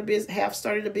have started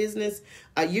a business,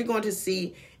 you're going to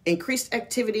see increased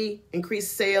activity,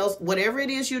 increased sales. Whatever it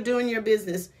is you're doing in your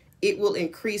business, it will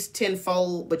increase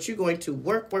tenfold, but you're going to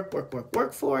work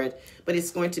for it, but it's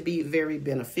going to be very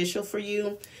beneficial for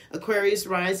you. Aquarius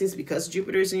risings, because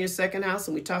Jupiter is in your second house,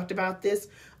 and we talked about this,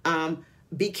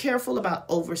 be careful about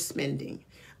overspending.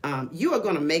 You are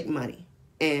going to make money.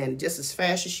 And just as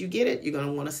fast as you get it, you're going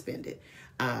to want to spend it.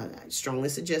 I strongly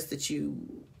suggest that you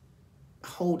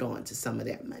hold on to some of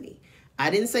that money. I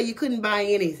didn't say you couldn't buy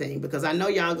anything, because I know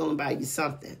y'all going to buy you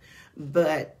something.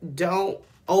 But don't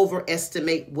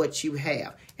overestimate what you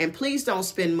have. And please don't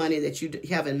spend money that you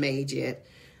haven't made yet.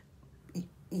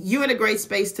 You're in a great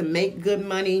space to make good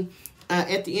money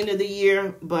at the end of the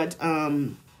year, but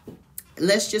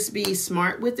let's just be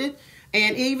smart with it.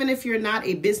 And even if you're not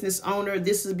a business owner,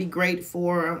 this would be great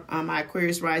for my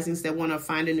Aquarius risings that want to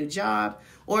find a new job.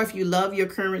 Or if you love your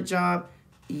current job,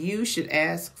 you should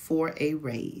ask for a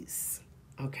raise.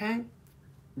 Okay?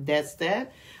 That's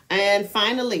that. And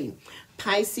finally,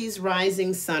 Pisces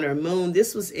rising, sun or moon.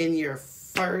 This was in your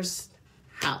first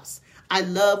house. I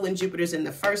love when Jupiter's in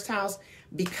the first house,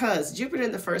 because Jupiter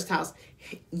in the first house,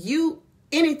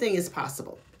 anything is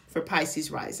possible for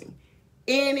Pisces rising.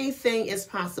 Anything is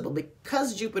possible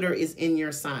because Jupiter is in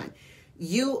your sign.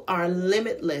 You are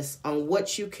limitless on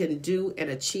what you can do and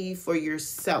achieve for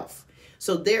yourself.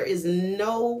 So there is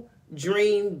no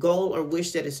dream, goal, or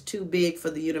wish that is too big for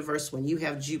the universe when you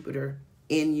have Jupiter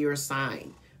in your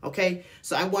sign. Okay?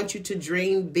 So I want you to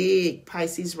dream big,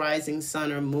 Pisces rising,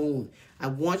 sun, or moon. I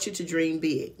want you to dream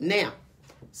big. Now,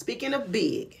 speaking of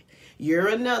big, you're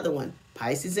another one.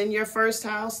 Pisces in your first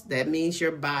house, that means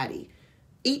your body.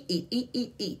 Eat, eat, eat,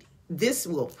 eat, eat. This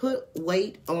will put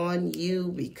weight on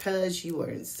you because you are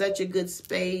in such a good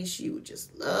space. You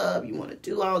just love, you want to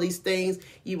do all these things.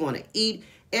 You want to eat.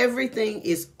 Everything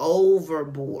is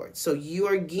overboard. So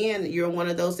you're one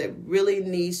of those that really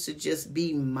needs to just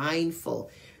be mindful.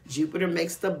 Jupiter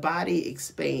makes the body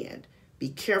expand. Be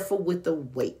careful with the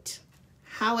weight.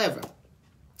 However,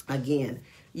 again,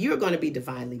 you're going to be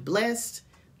divinely blessed.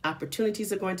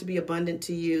 Opportunities are going to be abundant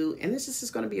to you, and this is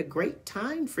just going to be a great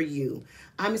time for you.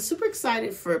 I'm super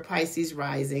excited for Pisces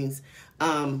risings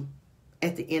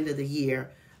at the end of the year.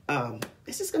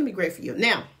 It's just going to be great for you.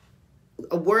 Now,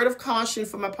 a word of caution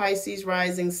for my Pisces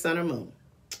rising, sun or moon.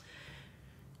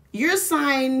 Your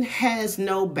sign has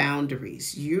no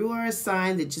boundaries. You are a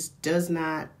sign that just does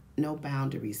not know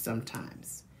boundaries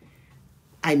sometimes.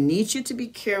 I need you to be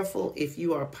careful if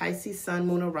you are Pisces, sun,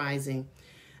 moon, or rising,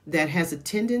 that has a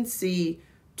tendency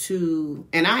to,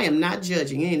 and I am not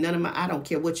judging, I don't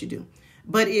care what you do.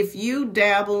 But if you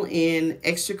dabble in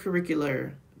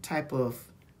extracurricular type of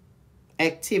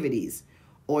activities,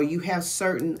 or you have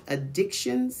certain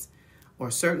addictions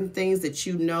or certain things that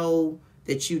you know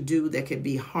that you do that could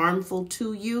be harmful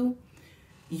to you,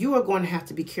 you are going to have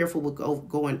to be careful with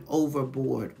going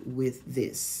overboard with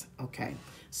this, okay?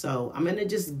 So I'm going to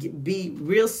just be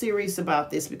real serious about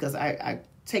this, because I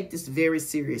take this very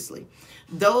seriously.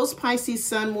 Those Pisces,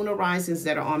 sun, moon, or risings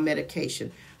that are on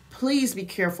medication, please be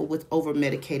careful with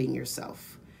over-medicating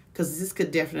yourself, because this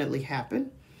could definitely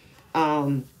happen.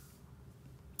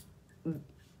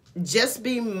 Just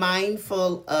be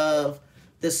mindful of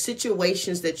the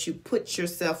situations that you put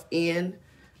yourself in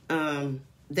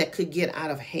that could get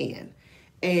out of hand.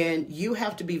 And you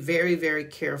have to be very, very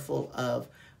careful of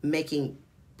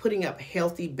putting up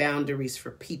healthy boundaries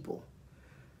for people.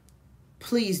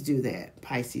 Please do that,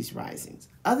 Pisces risings.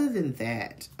 Other than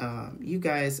that, you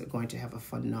guys are going to have a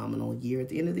phenomenal year at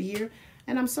the end of the year,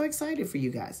 and I'm so excited for you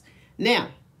guys. Now,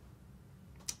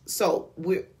 so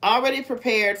we're already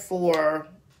prepared for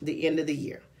the end of the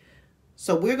year.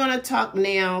 So we're going to talk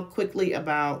now quickly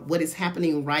about what is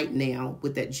happening right now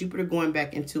with that Jupiter going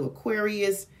back into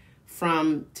Aquarius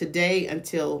from today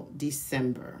until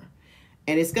December.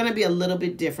 And it's going to be a little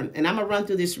bit different. And I'm going to run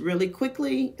through this really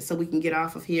quickly so we can get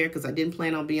off of here, because I didn't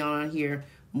plan on being on here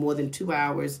more than 2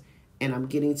 hours, and I'm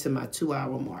getting to my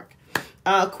 2-hour mark.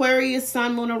 Aquarius,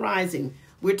 sun, moon, or rising.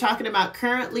 We're talking about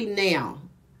currently now,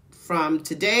 from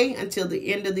today until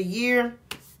the end of the year,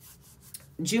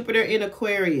 Jupiter in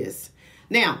Aquarius.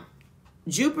 Now,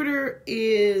 Jupiter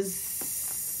is,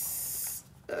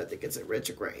 I think it's a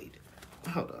retrograde.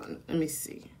 Hold on, let me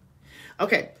see.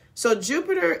 Okay, so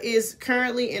Jupiter is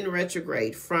currently in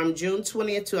retrograde from June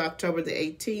 20th to October the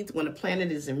 18th. When a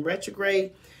planet is in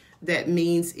retrograde, that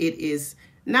means it is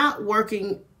not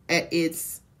working at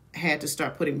its, had to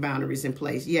start putting boundaries in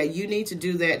place. Yeah, you need to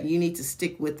do that. You need to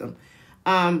stick with them.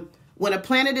 When a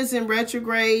planet is in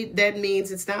retrograde, that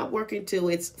means it's not working to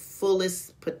its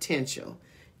fullest potential.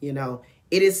 You know,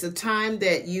 it is the time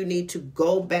that you need to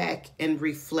go back and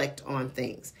reflect on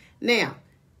things. Now,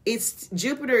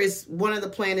 Jupiter is one of the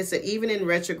planets that even in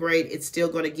retrograde, it's still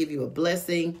going to give you a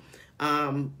blessing.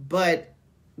 But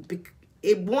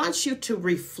it wants you to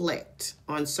reflect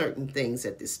on certain things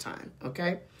at this time.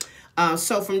 Okay.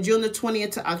 So from June the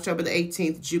 20th to October the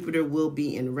 18th, Jupiter will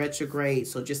be in retrograde.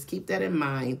 So just keep that in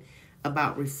mind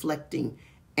about reflecting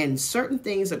And certain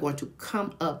things are going to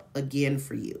come up again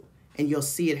for you. And you'll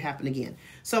see it happen again.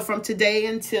 So from today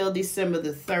until December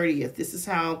the 30th, this is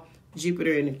how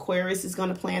Jupiter in Aquarius is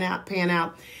going to pan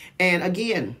out. And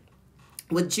again,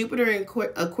 with Jupiter in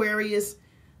Aquarius,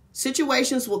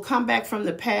 situations will come back from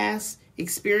the past.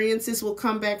 Experiences will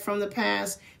come back from the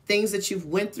past. Things that you've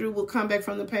went through will come back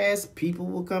from the past. People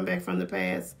will come back from the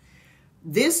past.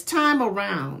 This time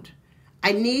around,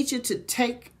 I need you to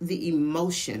take the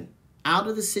emotion out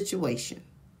of the situation.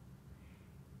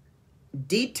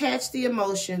 Detach the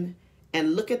emotion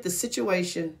and look at the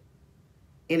situation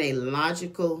in a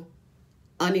logical,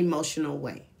 unemotional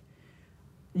way.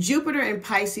 Jupiter in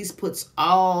Pisces puts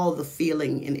all the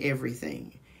feeling in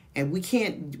everything. And we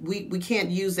can't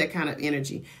use that kind of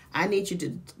energy. I need you to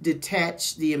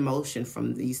detach the emotion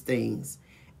from these things.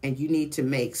 And you need to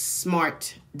make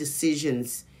smart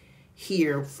decisions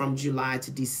here from July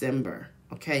to December.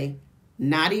 Okay?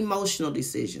 Not emotional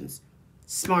decisions.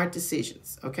 Smart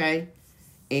decisions. Okay?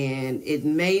 And it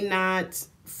may not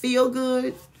feel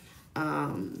good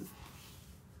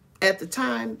at the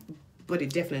time, but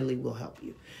it definitely will help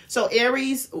you. So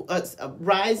Aries,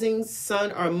 rising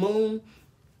sun or moon,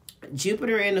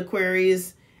 Jupiter in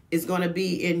Aquarius is going to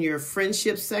be in your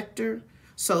friendship sector.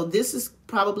 So this is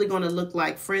probably going to look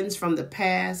like friends from the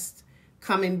past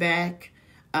coming back,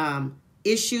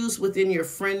 issues within your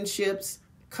friendships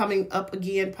coming up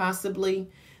again possibly.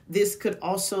 This could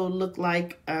also look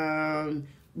like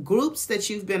groups that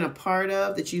you've been a part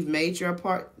of, that you've made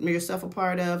yourself a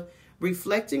part of,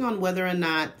 reflecting on whether or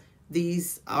not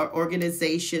these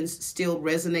organizations still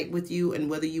resonate with you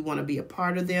and whether you want to be a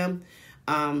part of them.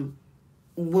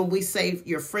 When we say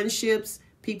your friendships,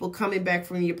 people coming back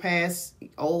from your past,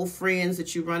 old friends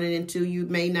that you're running into, you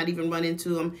may not even run into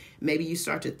them. Maybe you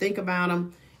start to think about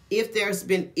them. If there's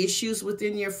been issues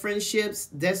within your friendships,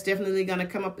 that's definitely going to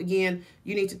come up again.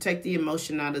 You need to take the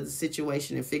emotion out of the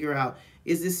situation and figure out,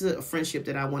 is this a friendship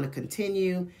that I want to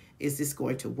continue? Is this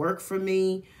going to work for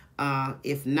me?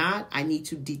 If not, I need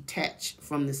to detach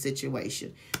from the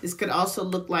situation. This could also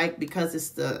look like, because it's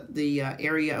the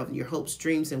area of your hopes,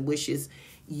 dreams, and wishes,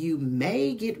 you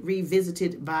may get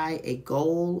revisited by a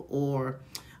goal or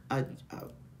a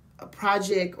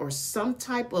project or some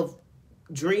type of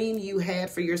dream you had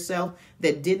for yourself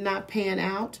that did not pan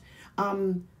out.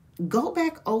 Go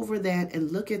back over that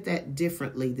and look at that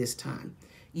differently this time.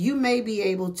 You may be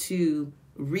able to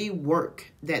rework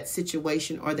that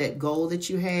situation or that goal that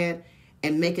you had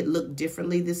and make it look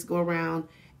differently this go around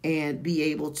and be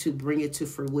able to bring it to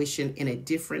fruition in a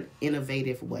different,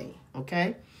 innovative way.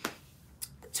 Okay?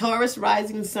 Taurus,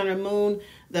 rising sun or moon,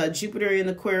 the Jupiter in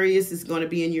Aquarius is going to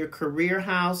be in your career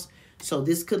house. So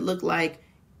this could look like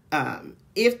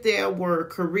if there were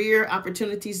career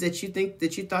opportunities that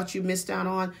you thought you missed out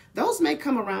on, those may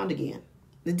come around again.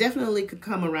 They definitely could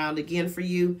come around again for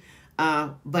you.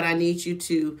 But I need you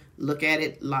to look at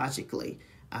it logically.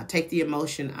 Take the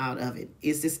emotion out of it.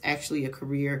 Is this actually a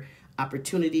career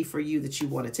opportunity for you that you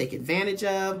want to take advantage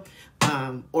of?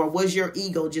 Or was your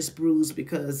ego just bruised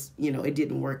because, it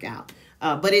didn't work out?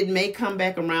 But it may come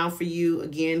back around for you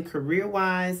again,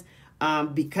 career-wise,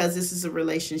 because this is a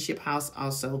relationship house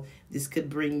also. This could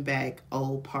bring back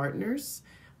old partners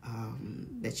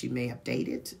that you may have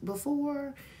dated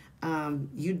before.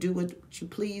 You do what you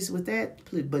please with that,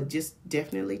 but just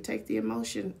definitely take the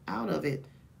emotion out of it.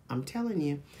 I'm telling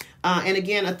you. And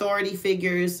again, authority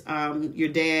figures, your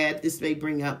dad, this may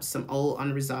bring up some old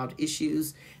unresolved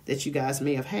issues that you guys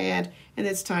may have had. And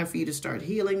it's time for you to start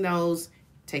healing those.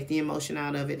 Take the emotion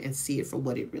out of it and see it for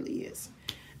what it really is.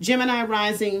 Gemini,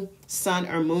 rising sun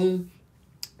or moon.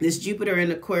 This Jupiter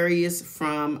in Aquarius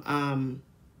from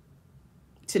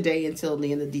today until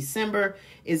the end of December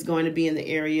is going to be in the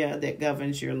area that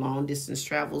governs your long distance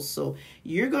travels. So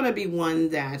you're going to be one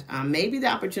that maybe the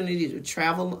opportunity to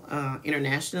travel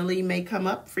internationally may come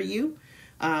up for you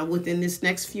within this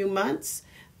next few months.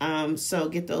 So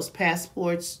get those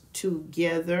passports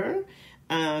together.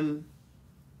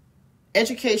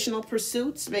 Educational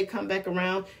pursuits may come back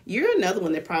around. You're another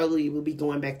one that probably will be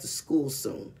going back to school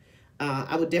soon.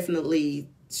 I would definitely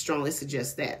strongly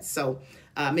suggest that. So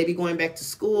maybe going back to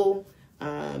school,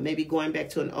 maybe going back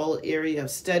to an old area of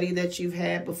study that you've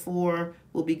had before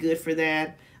will be good for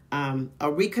that. A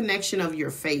reconnection of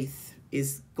your faith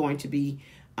is going to be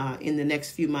in the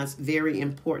next few months very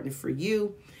important for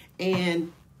you.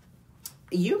 And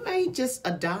you may just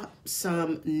adopt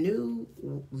some new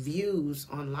views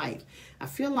on life. I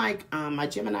feel like my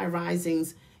Gemini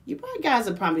risings, you guys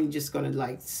are probably just going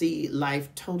to see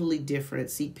life totally different,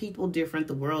 see people different,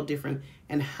 the world different,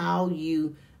 and how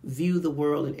you view the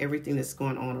world and everything that's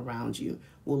going on around you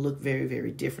will look very,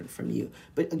 very different from you.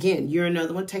 But again, you're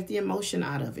another one. Take the emotion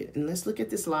out of it. And let's look at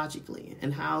this logically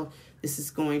and how this is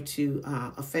going to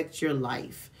affect your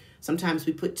life. Sometimes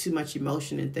we put too much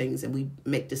emotion in things and we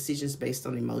make decisions based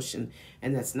on emotion,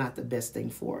 and that's not the best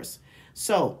thing for us.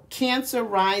 So Cancer,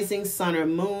 rising, sun, or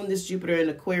moon, this Jupiter in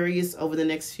Aquarius over the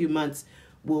next few months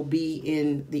will be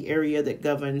in the area that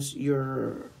governs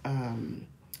your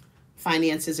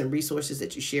finances and resources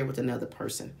that you share with another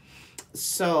person.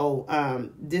 So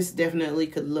this definitely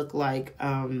could look like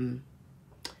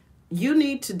you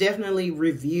need to definitely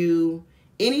review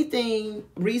anything,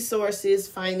 resources,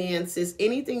 finances,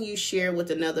 anything you share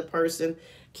with another person.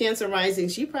 Cancer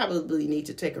risings, you probably need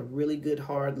to take a really good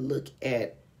hard look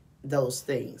at those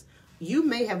things. You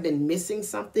may have been missing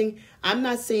something. I'm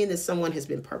not saying that someone has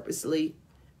been purposely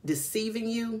deceiving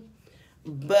you,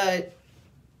 but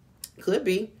could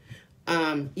be.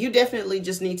 You definitely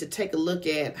just need to take a look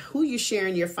at who you're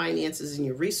sharing your finances and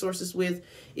your resources with.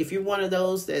 If you're one of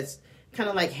those that's kind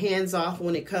of like hands off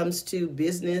when it comes to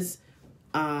business,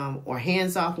 or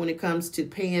hands off when it comes to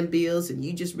paying bills, and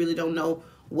you just really don't know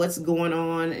what's going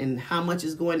on and how much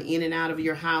is going in and out of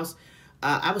your house,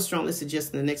 I would strongly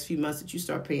suggest in the next few months that you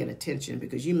start paying attention,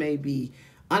 because you may be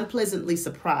unpleasantly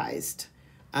surprised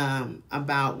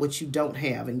about what you don't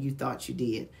have and you thought you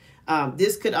did.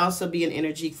 This could also be an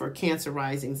energy for Cancer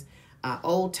risings.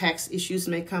 Old tax issues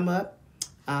may come up.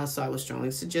 So I would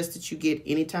strongly suggest that you get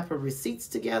any type of receipts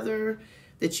together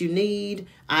that you need.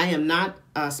 I am not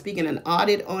speaking an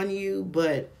audit on you,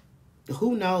 but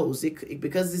who knows?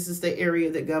 Because this is the area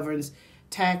that governs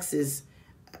taxes,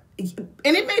 and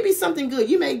it may be something good.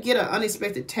 You may get an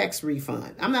unexpected tax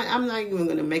refund. I'm not even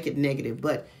going to make it negative,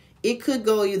 but it could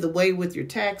go either way with your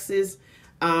taxes.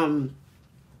 And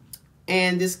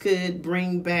this could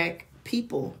bring back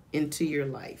people into your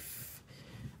life.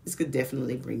 This could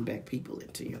definitely bring back people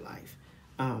into your life.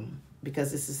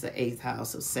 Because this is the 8th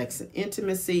house of sex and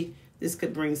intimacy. This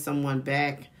could bring someone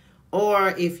back. Or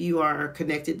if you are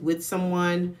connected with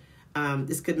someone,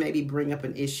 this could maybe bring up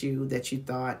an issue that you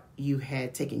thought you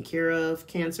had taken care of,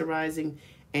 Cancer rising,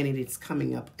 and it is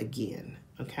coming up again.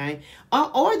 Okay?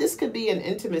 Or this could be an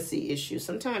intimacy issue.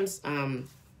 Sometimes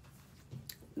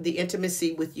the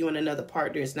intimacy with you and another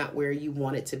partner is not where you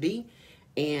want it to be.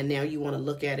 And now you want to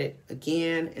look at it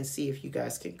again and see if you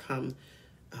guys can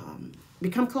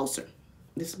become closer.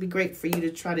 This would be great for you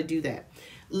to try to do that.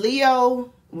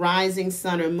 Leo, rising,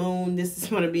 sun, or moon. This is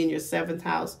going to be in your 7th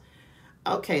house.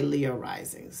 Okay, Leo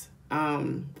risings.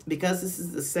 Because this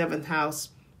is the 7th house,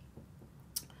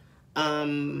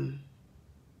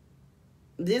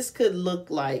 this could look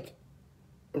like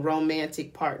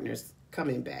romantic partners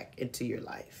coming back into your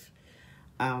life.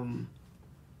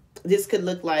 This could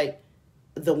look like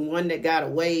the one that got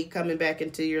away coming back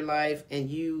into your life, and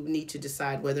you need to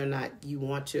decide whether or not you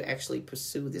want to actually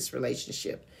pursue this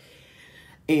relationship,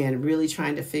 and really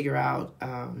trying to figure out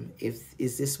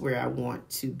is this where I want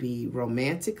to be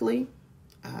romantically.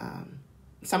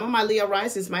 Some of my Leo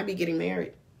risings might be getting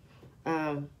married,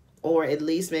 or at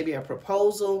least maybe a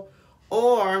proposal,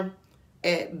 or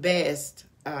at best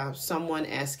someone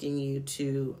asking you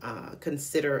to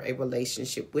consider a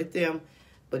relationship with them.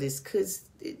 But it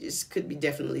just could be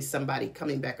definitely somebody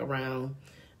coming back around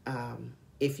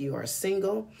if you are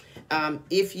single.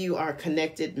 If you are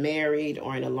connected, married,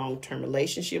 or in a long-term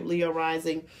relationship, Leo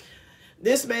rising,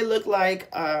 this may look like,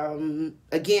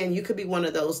 again, you could be one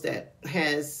of those that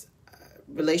has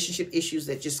relationship issues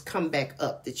that just come back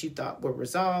up that you thought were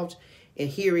resolved. And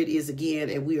here it is again,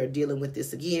 and we are dealing with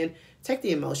this again. Take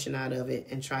the emotion out of it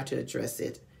and try to address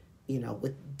it,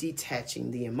 with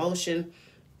detaching the emotion.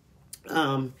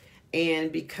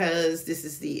 And because this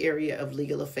is the area of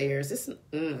legal affairs,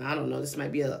 I don't know, this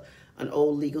might be an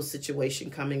old legal situation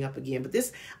coming up again. But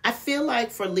this, I feel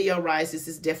like for Leo risings,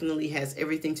 this definitely has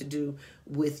everything to do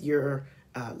with your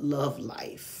love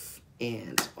life.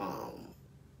 And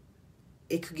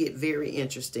it could get very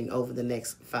interesting over the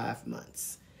next 5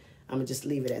 months. I'm going to just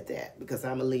leave it at that because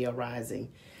I'm a Leo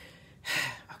rising.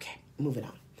 Okay, moving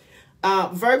on.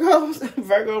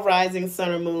 Virgo rising,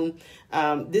 sun or moon.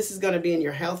 This is going to be in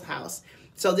your health house.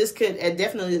 So this could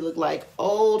definitely look like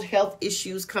old health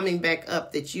issues coming back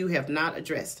up that you have not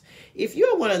addressed. If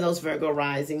you're one of those Virgo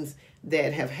risings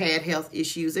that have had health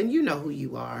issues, and you know who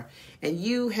you are, and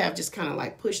you have just kind of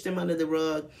like pushed them under the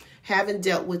rug, haven't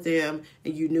dealt with them,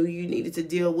 and you knew you needed to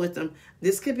deal with them,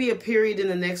 this could be a period in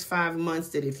the next 5 months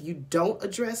that if you don't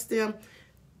address them,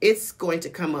 it's going to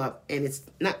come up and it's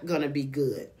not going to be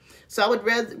good. So I would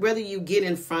rather you get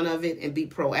in front of it and be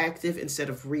proactive instead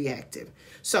of reactive.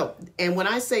 So, and when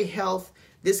I say health,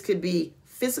 this could be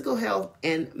physical health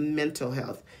and mental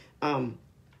health.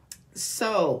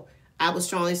 So I would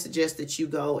strongly suggest that you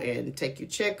go and take your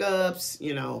checkups,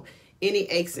 any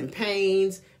aches and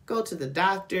pains, go to the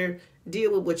doctor,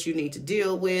 deal with what you need to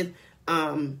deal with,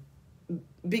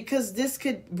 because this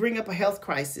could bring up a health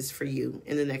crisis for you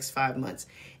in the next 5 months.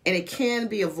 And it can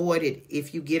be avoided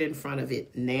if you get in front of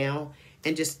it now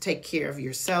and just take care of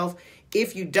yourself.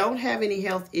 If you don't have any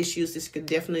health issues, this could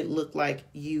definitely look like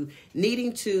you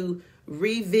needing to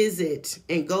revisit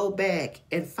and go back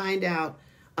and find out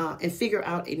and figure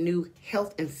out a new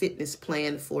health and fitness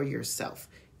plan for yourself.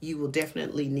 You will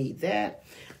definitely need that.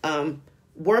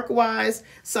 Work-wise,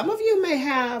 some of you may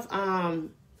have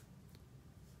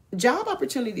job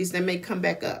opportunities that may come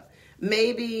back up.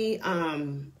 Maybe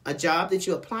a job that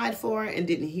you applied for and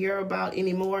didn't hear about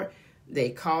anymore.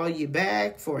 They call you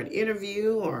back for an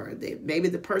interview, or maybe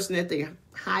the person that they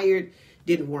hired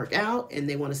didn't work out and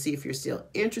they want to see if you're still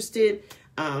interested.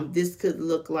 This could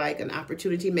look like an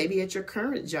opportunity maybe at your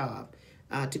current job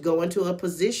to go into a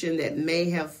position that may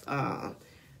have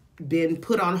been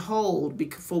put on hold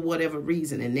for whatever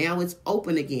reason, and now it's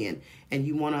open again and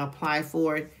you want to apply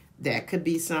for it. That could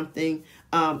be something.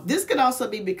 This could also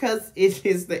be because it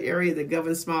is the area that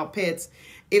governs small pets.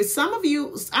 If some of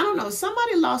you, I don't know, if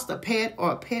somebody lost a pet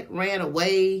or a pet ran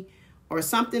away or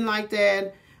something like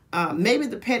that, maybe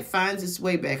the pet finds its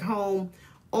way back home.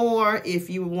 Or if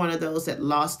you were one of those that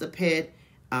lost a pet,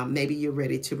 maybe you're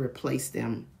ready to replace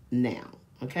them now.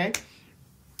 Okay.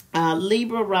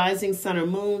 Libra, rising, sun, or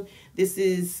moon. This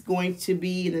is going to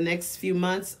be in the next few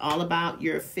months all about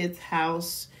your fifth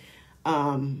house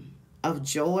of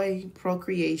joy,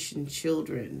 procreation,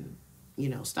 children,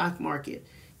 stock market,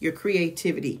 your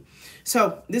creativity.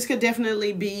 So this could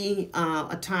definitely be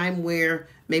a time where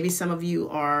maybe some of you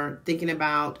are thinking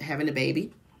about having a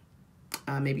baby.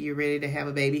 Maybe you're ready to have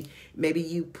a baby. Maybe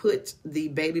you put the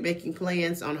baby making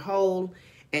plans on hold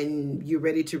and you're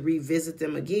ready to revisit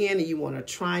them again, and you want to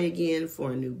try again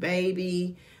for a new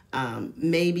baby.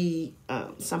 Maybe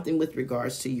something with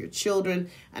regards to your children.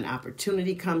 An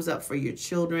opportunity comes up for your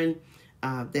children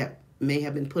that may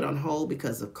have been put on hold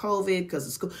because of COVID, because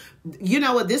of school. You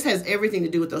know what? This has everything to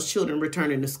do with those children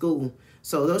returning to school.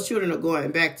 So those children are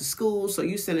going back to school. So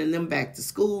you're sending them back to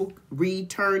school,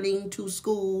 returning to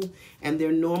school and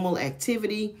their normal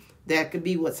activity. That could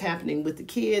be what's happening with the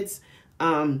kids.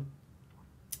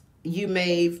 You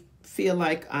may feel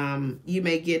like you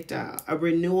may get a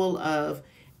renewal of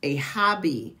a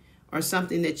hobby or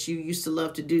something that you used to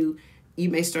love to do. You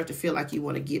may start to feel like you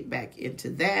want to get back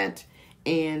into that.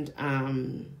 And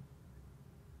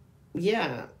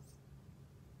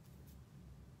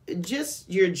just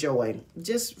your joy,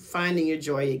 just finding your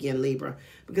joy again, Libra,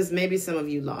 because maybe some of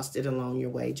you lost it along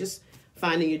your way. Just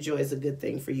finding your joy is a good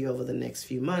thing for you over the next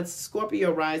few months.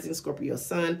 Scorpio rising, Scorpio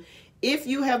sun. If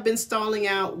you have been stalling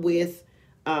out with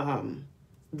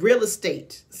real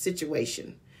estate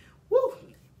situation,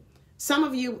 some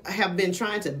of you have been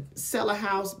trying to sell a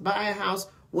house, buy a house,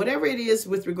 whatever it is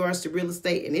with regards to real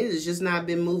estate, and it has just not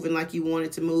been moving like you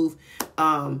wanted to move.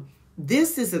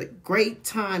 This is a great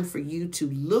time for you to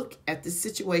look at the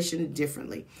situation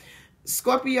differently.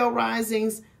 Scorpio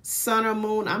risings, sun or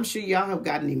moon, I'm sure y'all have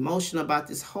gotten emotional about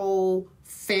this whole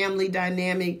family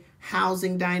dynamic,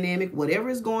 housing dynamic. Whatever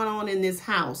is going on in this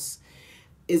house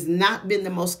has not been the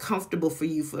most comfortable for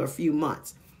you for a few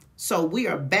months. So we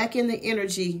are back in the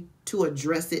energy to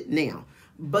address it now.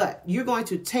 But you're going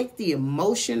to take the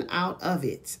emotion out of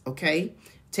it, okay?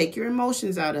 Take your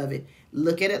emotions out of it.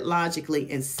 Look at it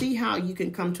logically and see how you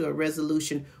can come to a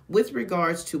resolution with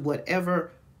regards to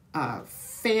whatever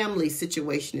family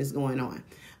situation is going on.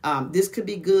 This could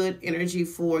be good energy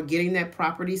for getting that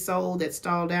property sold that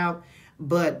stalled out,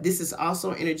 but this is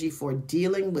also energy for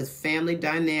dealing with family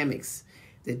dynamics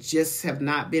that just have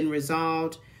not been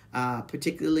resolved,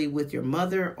 particularly with your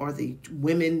mother or the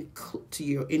women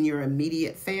in your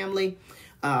immediate family.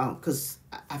 Because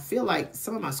I feel like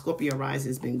some of my Scorpio rising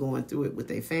has been going through it with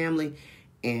their family,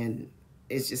 and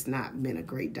it's just not been a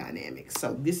great dynamic.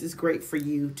 So this is great for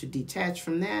you to detach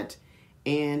from that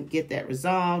and get that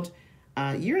resolved.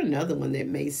 You're another one that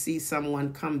may see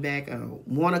someone come back,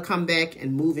 want to come back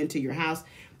and move into your house.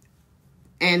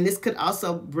 And this could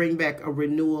also bring back a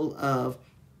renewal of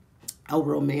a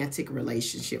romantic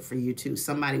relationship for you too.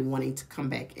 Somebody wanting to come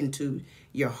back into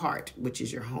your heart, which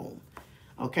is your home.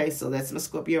 Okay, so that's my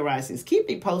Scorpio risings. Keep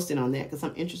me posted on that because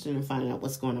I'm interested in finding out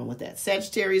what's going on with that.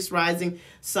 Sagittarius rising,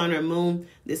 sun or moon.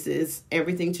 This is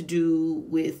everything to do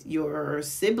with your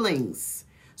siblings.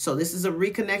 So this is a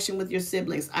reconnection with your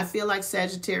siblings. I feel like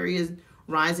Sagittarius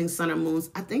rising sun or moons,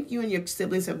 I think you and your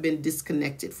siblings have been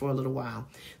disconnected for a little while,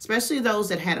 especially those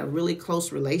that had a really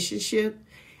close relationship,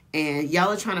 and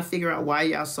y'all are trying to figure out why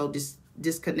y'all so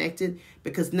disconnected,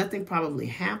 because nothing probably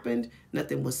happened,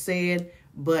 nothing was said.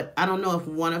 But I don't know if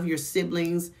one of your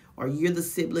siblings or you're the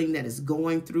sibling that is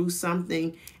going through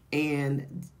something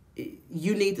and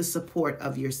you need the support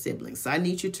of your siblings. So I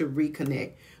need you to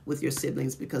reconnect with your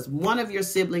siblings, because one of your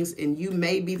siblings, and you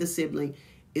may be the sibling,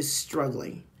 is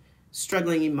struggling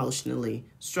emotionally,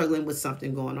 struggling with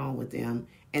something going on with them,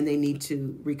 and they need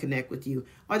to reconnect with you.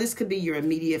 Or this could be your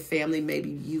immediate family.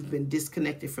 Maybe you've been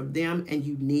disconnected from them and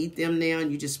you need them now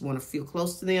and you just want to feel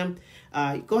close to them.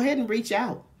 Go ahead and reach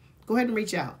out.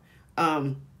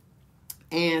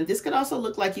 And this could also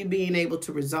look like you being able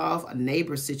to resolve a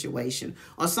neighbor situation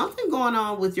or something going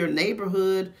on with your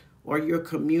neighborhood or your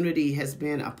community has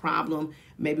been a problem.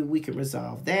 Maybe we can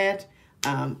resolve that.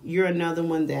 You're another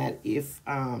one that if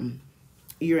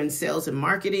you're in sales and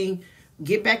marketing,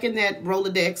 get back in that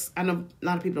Rolodex. I know a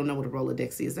lot of people don't know what a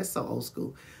Rolodex is. That's so old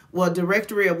school. Well,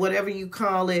 directory or whatever you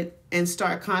call it, and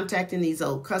start contacting these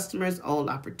old customers, old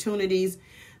opportunities.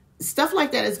 Stuff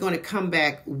like that is going to come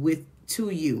back to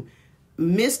you.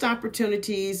 Missed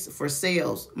opportunities for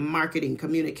sales, marketing,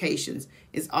 communications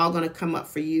is all going to come up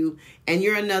for you. And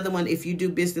you're another one, if you do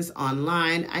business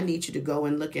online, I need you to go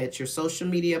and look at your social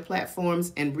media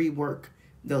platforms and rework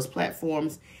those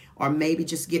platforms, or maybe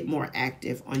just get more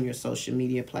active on your social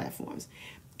media platforms.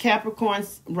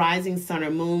 Capricorns, rising sun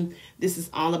or moon, this is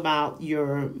all about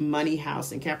your money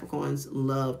house, and Capricorns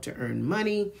love to earn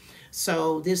money.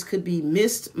 So this could be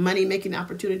missed money making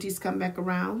opportunities come back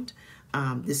around.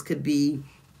 This could be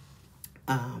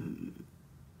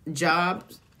job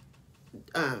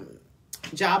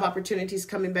opportunities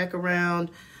coming back around.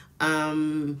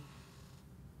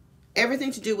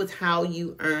 Everything to do with how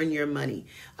you earn your money.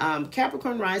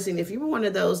 Capricorn rising, if you were one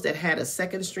of those that had a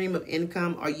second stream of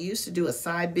income or used to do a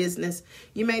side business,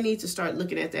 you may need to start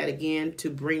looking at that again to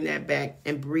bring that back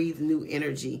and breathe new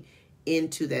energy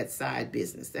into that side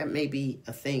business. That may be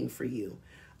a thing for you.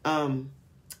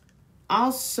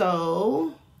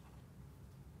 Also,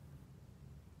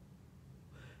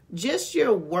 just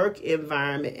your work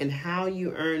environment and how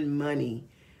you earn money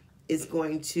is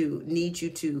going to need you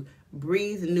to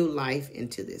breathe new life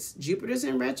into this. Jupiter's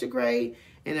in retrograde,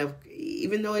 and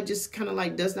even though it just kind of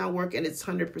like does not work at its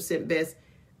 100% best,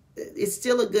 it's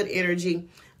still a good energy.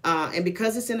 And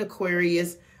because it's in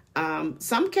Aquarius,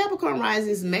 some Capricorn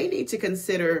risings may need to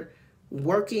consider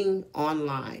working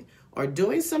online or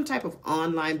doing some type of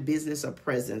online business or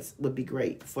presence would be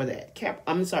great for that.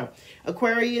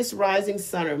 Aquarius, rising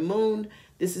sun or moon.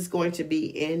 This is going to be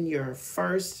in your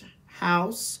first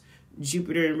house.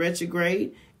 Jupiter in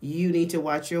retrograde. You need to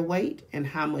watch your weight and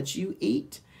how much you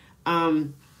eat.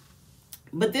 But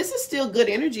this is still good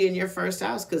energy in your first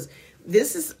house because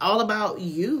this is all about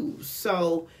you.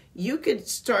 So you could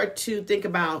start to think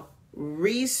about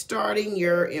restarting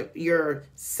your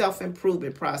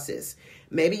self-improvement process.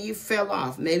 Maybe you fell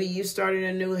off. Maybe you started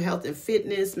a new health and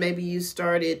fitness. Maybe you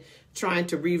started trying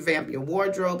to revamp your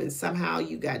wardrobe and somehow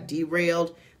you got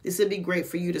derailed. This would be great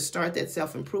for you to start that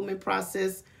self-improvement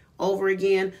process over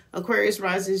again. Aquarius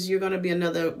risings, you're going to be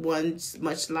another one,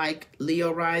 much like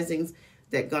Leo risings,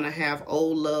 that going to have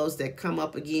old loves that come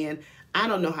up again. I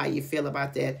don't know how you feel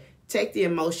about that. Take the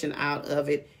emotion out of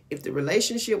it. If the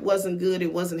relationship wasn't good,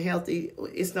 it wasn't healthy,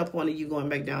 it's no point of you going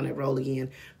back down that road again.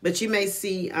 But you may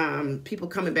see people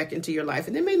coming back into your life,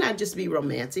 and it may not just be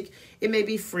romantic. It may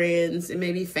be friends. It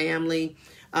may be family.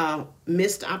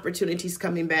 Missed opportunities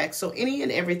coming back. So any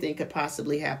and everything could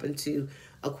possibly happen to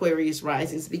Aquarius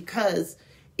risings because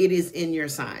it is in your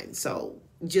sign. So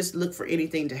just look for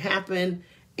anything to happen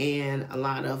and a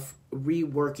lot of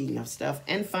reworking of stuff.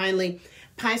 And finally,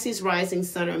 Pisces rising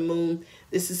sun or moon.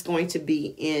 This is going to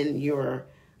be in your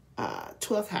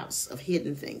 12th house of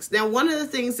hidden things. Now, one of the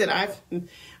things that I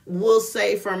will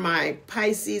say for my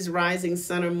Pisces rising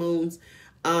sun or moons,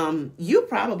 you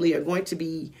probably are going to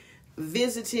be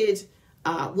visited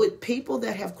with people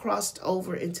that have crossed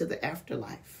over into the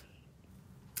afterlife.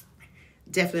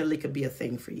 Definitely could be a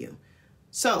thing for you.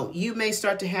 So you may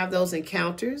start to have those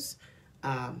encounters.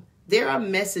 There are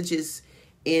messages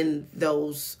in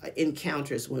those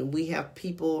encounters when we have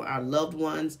people, our loved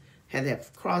ones,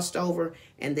 have crossed over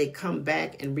and they come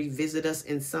back and revisit us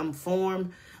in some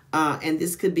form. And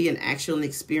this could be an actual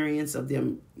experience of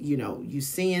them, you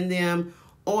seeing them.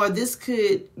 Or this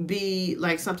could be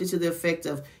like something to the effect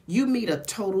of you meet a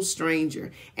total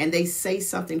stranger and they say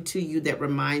something to you that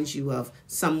reminds you of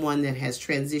someone that has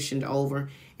transitioned over,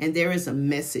 and there is a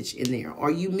message in there.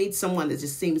 Or you meet someone that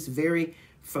just seems very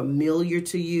familiar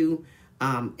to you.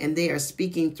 and they are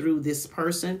speaking through this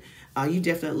person. You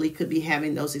definitely could be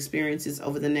having those experiences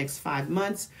over the next 5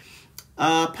 months.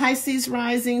 Pisces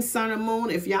rising, sun and moon.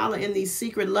 If y'all are in these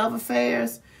secret love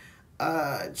affairs,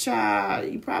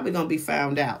 child, you're probably going to be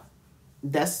found out.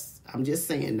 I'm just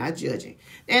saying, not judging.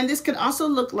 And this could also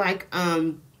look like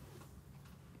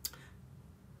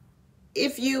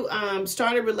if you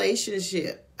start a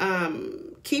relationship,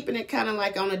 keeping it kind of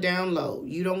like on a down low.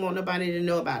 You don't want nobody to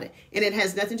know about it. And it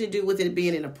has nothing to do with it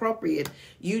being inappropriate.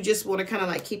 You just want to kind of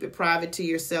like keep it private to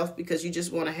yourself because you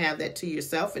just want to have that to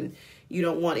yourself and you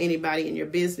don't want anybody in your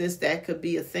business. That could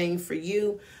be a thing for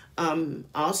you.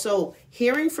 Also,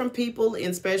 hearing from people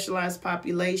in specialized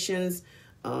populations,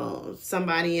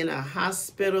 somebody in a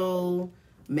hospital,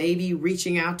 maybe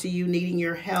reaching out to you, needing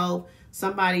your help,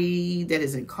 somebody that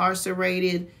is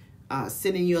incarcerated,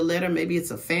 sending you a letter. Maybe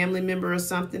it's a family member or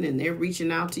something, and they're reaching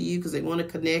out to you because they want to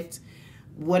connect.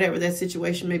 Whatever that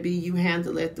situation may be, you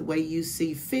handle it the way you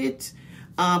see fit.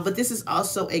 But this is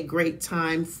also a great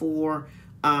time for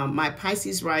my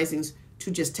Pisces risings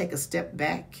to just take a step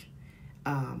back.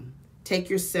 Take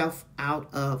yourself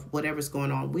out of whatever's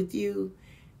going on with you.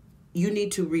 You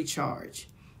need to recharge.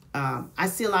 I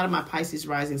see a lot of my Pisces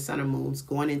rising sun and moons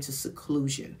going into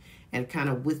seclusion and kind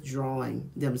of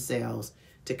withdrawing themselves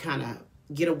to kind of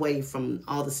get away from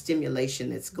all the stimulation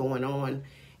that's going on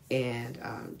and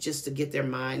just to get their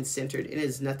mind centered. And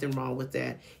there's nothing wrong with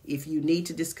that. If you need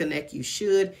to disconnect, you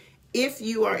should. If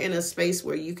you are in a space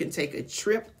where you can take a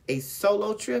trip, a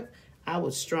solo trip, I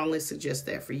would strongly suggest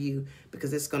that for you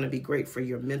because it's going to be great for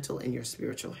your mental and your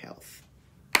spiritual health.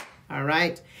 All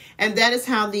right. And that is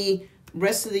how the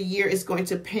rest of the year is going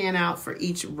to pan out for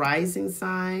each rising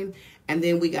sign. And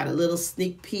then we got a little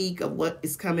sneak peek of what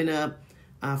is coming up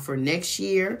for next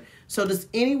year. So does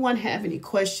anyone have any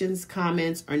questions,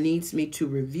 comments, or needs me to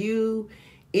review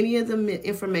any of the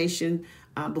information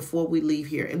before we leave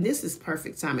here? And this is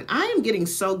perfect timing. I am getting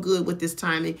so good with this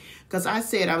timing because I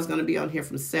said I was going to be on here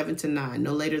from 7 to 9,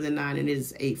 no later than 9, and it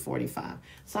is 8:45.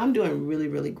 So I'm doing really,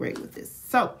 really great with this.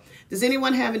 So does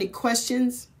anyone have any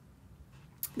questions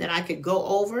that I could go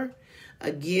over?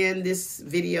 Again, this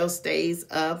video stays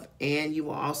up and you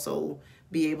will also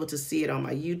be able to see it on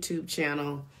my YouTube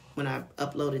channel when I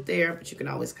upload it there, but you can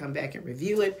always come back and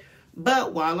review it.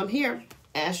 But while I'm here,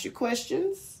 ask your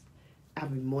questions. I'll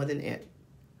be more than it.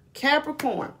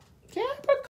 Capricorn. Capricorn.